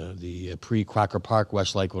pre-Crocker Park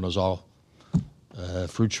Westlake, when it was all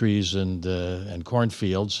fruit trees and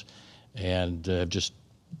cornfields, and just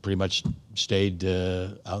pretty much stayed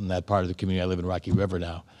out in that part of the community. I live in Rocky River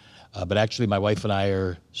now. But actually, my wife and I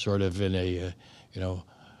are sort of in a,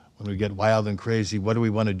 when we get wild and crazy, what do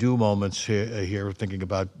we want to do moments here thinking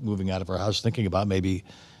about moving out of our house, thinking about maybe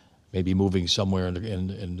moving somewhere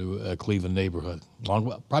in a Cleveland neighborhood.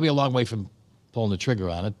 Probably a long way from pulling the trigger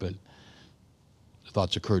on it, but the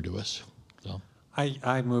thoughts occurred to us. So.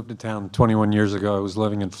 I moved to town 21 years ago. I was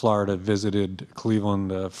living in Florida, visited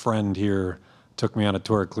Cleveland. A friend here took me on a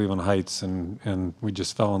tour of Cleveland Heights, and we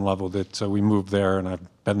just fell in love with it. So we moved there, and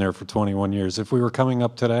I've been there for 21 years. If we were coming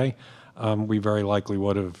up today, we very likely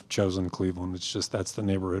would have chosen Cleveland. It's just that's the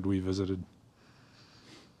neighborhood we visited.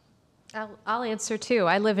 I'll answer too.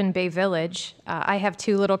 I live in Bay Village. I have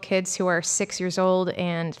two little kids who are 6 years old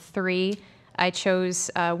and 3. I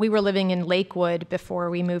chose, we were living in Lakewood before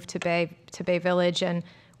we moved to Bay Village, and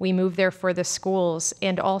we moved there for the schools,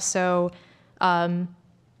 and also,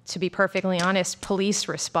 to be perfectly honest, police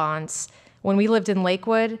response. When we lived in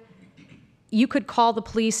Lakewood, you could call the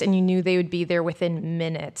police and you knew they would be there within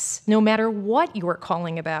minutes, no matter what you were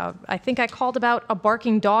calling about. I think I called about a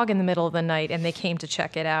barking dog in the middle of the night, and they came to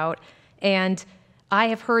check it out. And I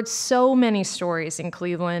have heard so many stories in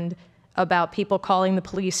Cleveland about people calling the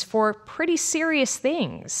police for pretty serious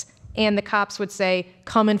things. And the cops would say,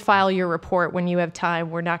 come and file your report when you have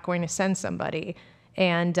time. We're not going to send somebody.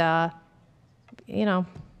 And,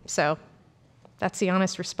 so that's the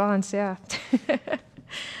honest response, yeah.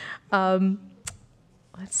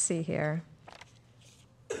 Let's see here.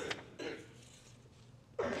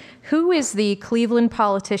 Who is the Cleveland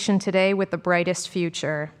politician today with the brightest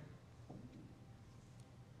future?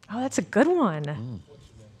 Oh, that's a good one. What's your name?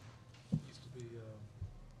 Used to be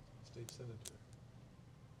state senator.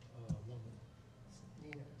 Woman.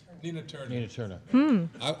 Nina Turner.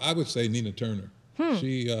 I would say Nina Turner.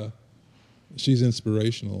 She's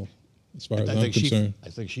inspirational as far as I'm concerned. I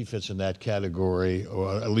think she fits in that category,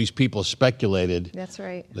 or at least people speculated That's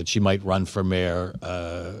right. that she might run for mayor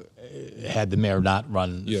had the mayor not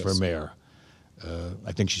run for mayor.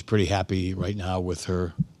 I think she's pretty happy right now with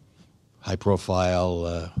her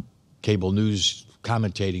high-profile cable news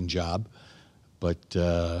commentating job, but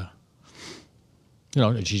you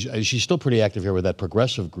know, she's still pretty active here with that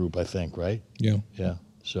progressive group, I think, right? Yeah. Yeah.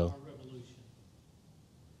 So. Our Revolution.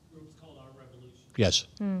 The group's called Our Revolution. Yes.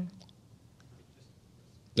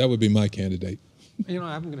 That would be my candidate. You know,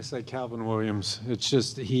 I'm going to say Calvin Williams. It's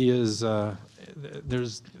just he is.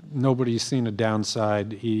 There's nobody's seen a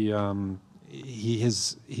downside. He's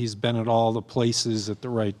been at all the places at the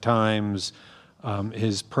right times.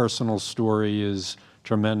 His personal story is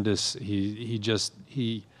tremendous.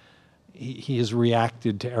 He has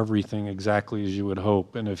reacted to everything exactly as you would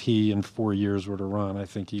hope. And if he in 4 years were to run, I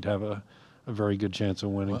think he'd have a very good chance of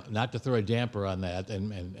winning. Well, not to throw a damper on that,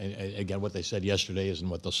 and again, what they said yesterday isn't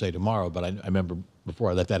what they'll say tomorrow, but I remember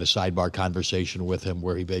before I left, I had a sidebar conversation with him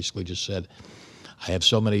where he basically just said, I have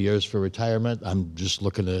so many years for retirement. I'm just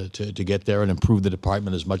looking to get there and improve the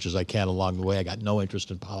department as much as I can along the way. I got no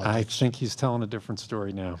interest in politics. I think he's telling a different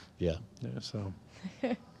story now. Yeah. So.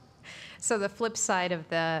 So the flip side of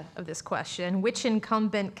this question, which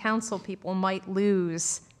incumbent council people might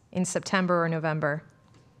lose in September or November?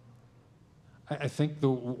 I think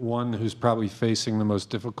the one who's probably facing the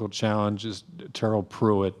most difficult challenge is Terrell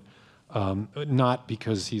Pruitt. Not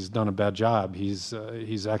because he's done a bad job. He's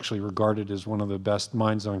actually regarded as one of the best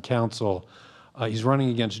minds on council. He's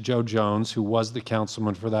running against Joe Jones, who was the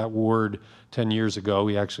councilman for that ward 10 years ago.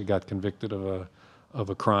 He actually got convicted of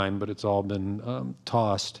a crime, but it's all been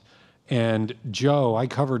tossed. And Joe, I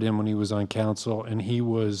covered him when he was on council, and he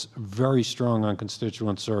was very strong on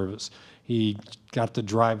constituent service. He got the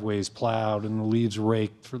driveways plowed and the leaves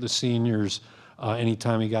raked for the seniors.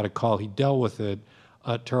 Anytime he got a call, he dealt with it.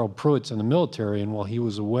 Terrell Pruitt's in the military, and while he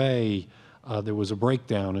was away, there was a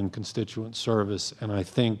breakdown in constituent service, and I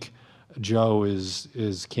think Joe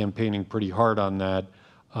is campaigning pretty hard on that.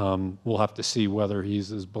 We'll have to see whether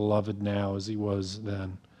he's as beloved now as he was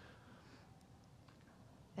then.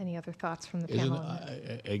 Any other thoughts from the panel?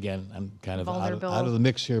 Again, I'm kind of Vulnerable. out of the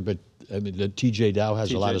mix here, but I mean, T.J. Dow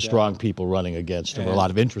has a lot of strong people running against him, or a lot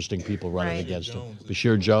of interesting people running Right. against him.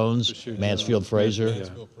 Bashir Jones, Mansfield Fraser.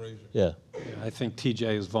 Yeah. I think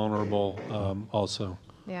TJ is vulnerable also.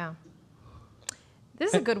 Yeah.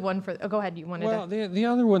 This is a good one for. Oh, go ahead. You wanted Well, to. the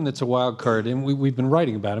other one that's a wild card, and we've been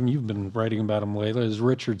writing about him, you've been writing about him, Leila, is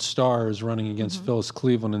Richard Starr is running against Phyllis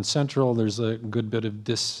Cleveland in Central. There's a good bit of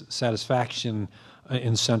dissatisfaction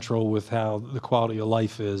in Central with how the quality of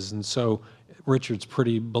life is. And so Richard's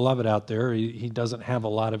pretty beloved out there. He doesn't have a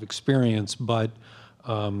lot of experience, but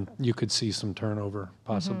you could see some turnover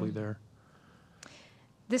possibly there.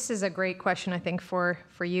 This is a great question, I think, for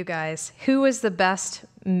you guys. Who is the best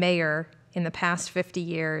mayor in the past 50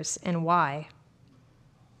 years, and why?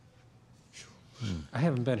 I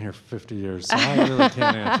haven't been here for 50 years, so I really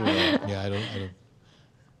can't answer that. Yeah, I don't.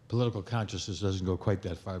 Political consciousness doesn't go quite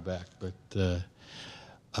that far back, but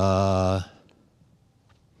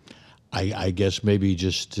I guess maybe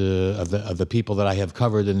just of the people that I have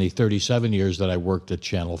covered in the 37 years that I worked at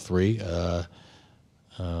Channel 3, I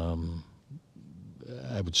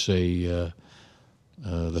would say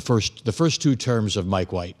the first two terms of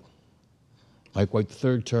Mike White. Mike White, the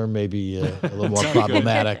third term, maybe a little more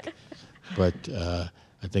problematic, but I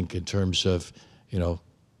think in terms of, you know,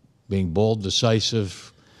 being bold,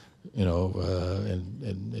 decisive, you know,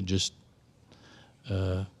 and just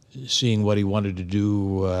seeing what he wanted to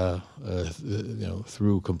do, you know,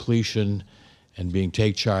 through completion and being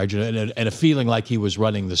take charge, and a feeling like he was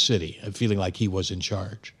running the city, a feeling like he was in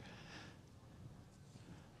charge.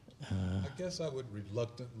 I guess I would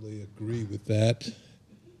reluctantly agree with that.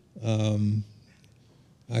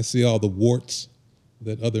 I see all the warts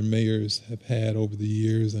that other mayors have had over the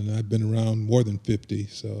years, and I've been around more than 50.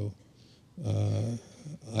 So,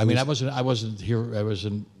 I mean, I wasn't here. I was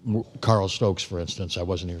in Carl Stokes, for instance. I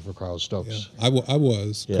wasn't here for Carl Stokes. Yeah, I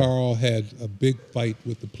was. Yeah. Carl had a big fight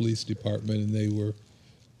with the police department, and they were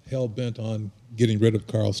hell bent on getting rid of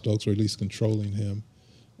Carl Stokes, or at least controlling him.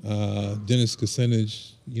 Dennis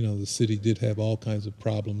Kucinich, you know, the city did have all kinds of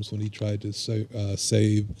problems when he tried to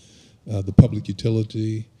save the public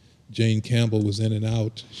utility. Jane Campbell was in and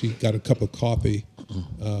out. She got a cup of coffee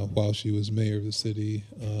while she was mayor of the city.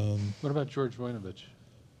 What about George Voinovich?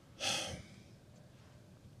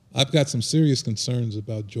 I've got some serious concerns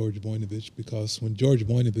about George Voinovich, because when George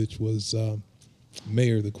Voinovich was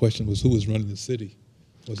mayor, the question was who was running the city.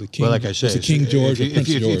 Was it King? Well, like I said, was it King George or Prince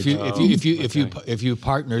George? If you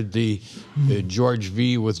partnered the George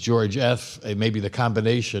V with George F, maybe the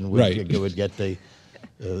combination would Right. would get the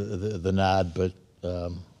nod. But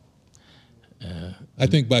I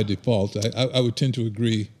think by default, I would tend to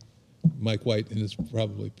agree. Mike White in his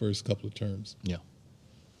probably first couple of terms. yeah.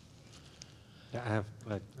 Yeah,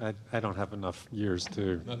 I don't have enough years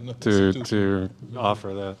to Not enough to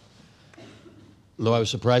offer that. Though I was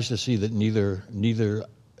surprised to see that neither,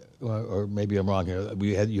 or maybe I'm wrong here.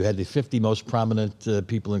 You had the 50 most prominent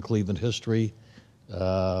people in Cleveland history, and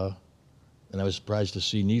I was surprised to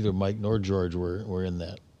see neither Mike nor George were in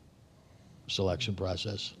that selection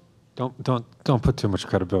process. Don't put too much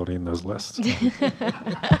credibility in those lists.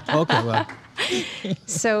 Okay, well,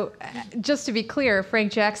 So, just to be clear,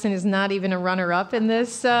 Frank Jackson is not even a runner-up in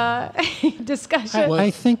this discussion. I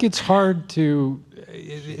think it's hard to.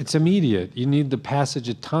 It's immediate. You need the passage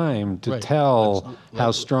of time to Right. tell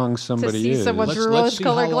how strong somebody see is. someone let's through see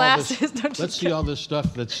rose-colored how all this- glasses. Don't you Let's see all this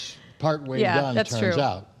stuff that's partway Yeah, done that's turns true.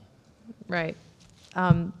 out. Right.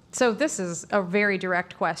 So this is a very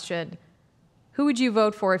direct question. Who would you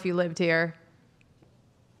vote for if you lived here?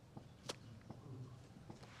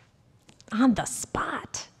 On the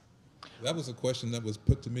spot. That was a question that was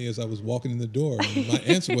put to me as I was walking in the door, and my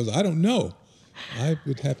answer was, I don't know. I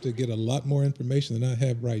would have to get a lot more information than I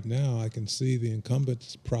have right now. I can see the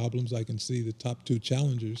incumbents' problems. I can see the top two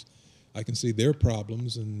challengers. I can see their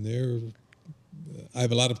problems, and I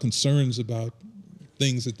have a lot of concerns about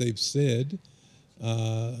things that they've said.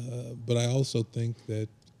 But I also think that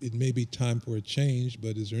it may be time for a change.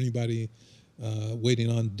 But is there anybody waiting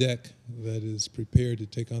on deck that is prepared to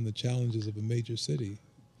take on the challenges of a major city?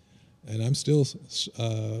 And I'm still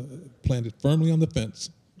planted firmly on the fence.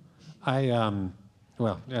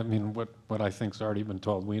 Well, I mean, what I think's already been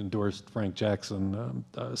told. We endorsed Frank Jackson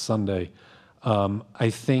Sunday. I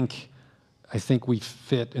think we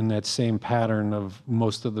fit in that same pattern of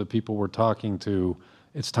most of the people we're talking to.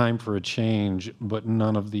 It's time for a change, but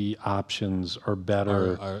none of the options are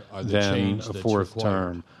better Are the than change a that's fourth required.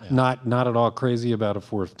 term. Yeah. Not at all crazy about a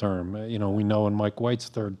fourth term. You know, we know in Mike White's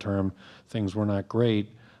third term things were not great,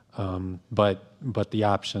 but the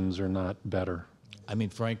options are not better. I mean,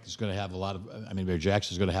 Frank is going to have a lot of. I mean, Mayor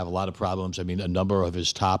Jackson's going to have a lot of problems. I mean, a number of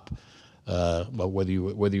his top. Well, whether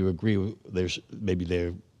you agree, there's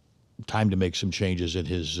time to make some changes in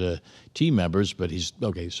his team members, but he's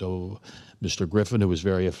okay. So, Mr. Griffin, who was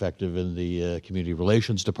very effective in the community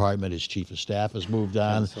relations department, his chief of staff has moved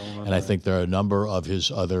on, and I think there are a number of his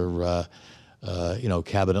other,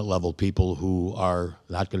 cabinet level people who are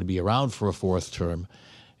not going to be around for a fourth term,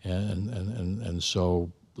 and so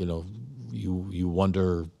you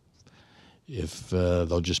wonder if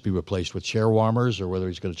they'll just be replaced with chair warmers or whether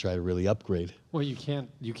he's going to try to really upgrade. Well, you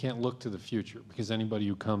can't look to the future because anybody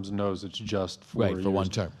who comes knows it's just 4 years. For one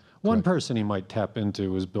term. One Correct. person he might tap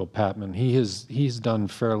into is Bill Patman. He's done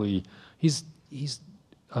fairly. He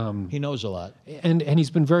knows a lot. And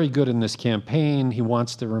he's been very good in this campaign. He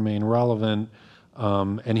wants to remain relevant,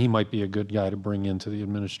 and he might be a good guy to bring into the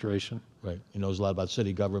administration. Right. He knows a lot about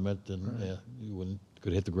city government, and he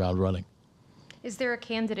could hit the ground running. Is there a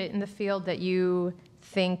candidate in the field that you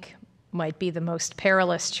think might be the most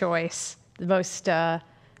perilous choice, the most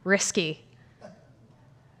risky?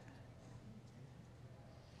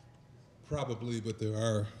 Probably, but there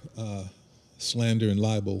are slander and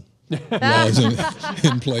libel laws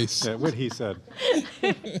in place. Yeah, what he said.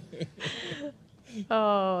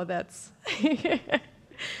 Oh, that's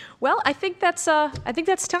well. I think that's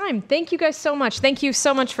time. Thank you guys so much. Thank you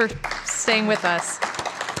so much for staying with us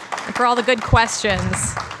and for all the good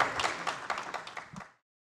questions.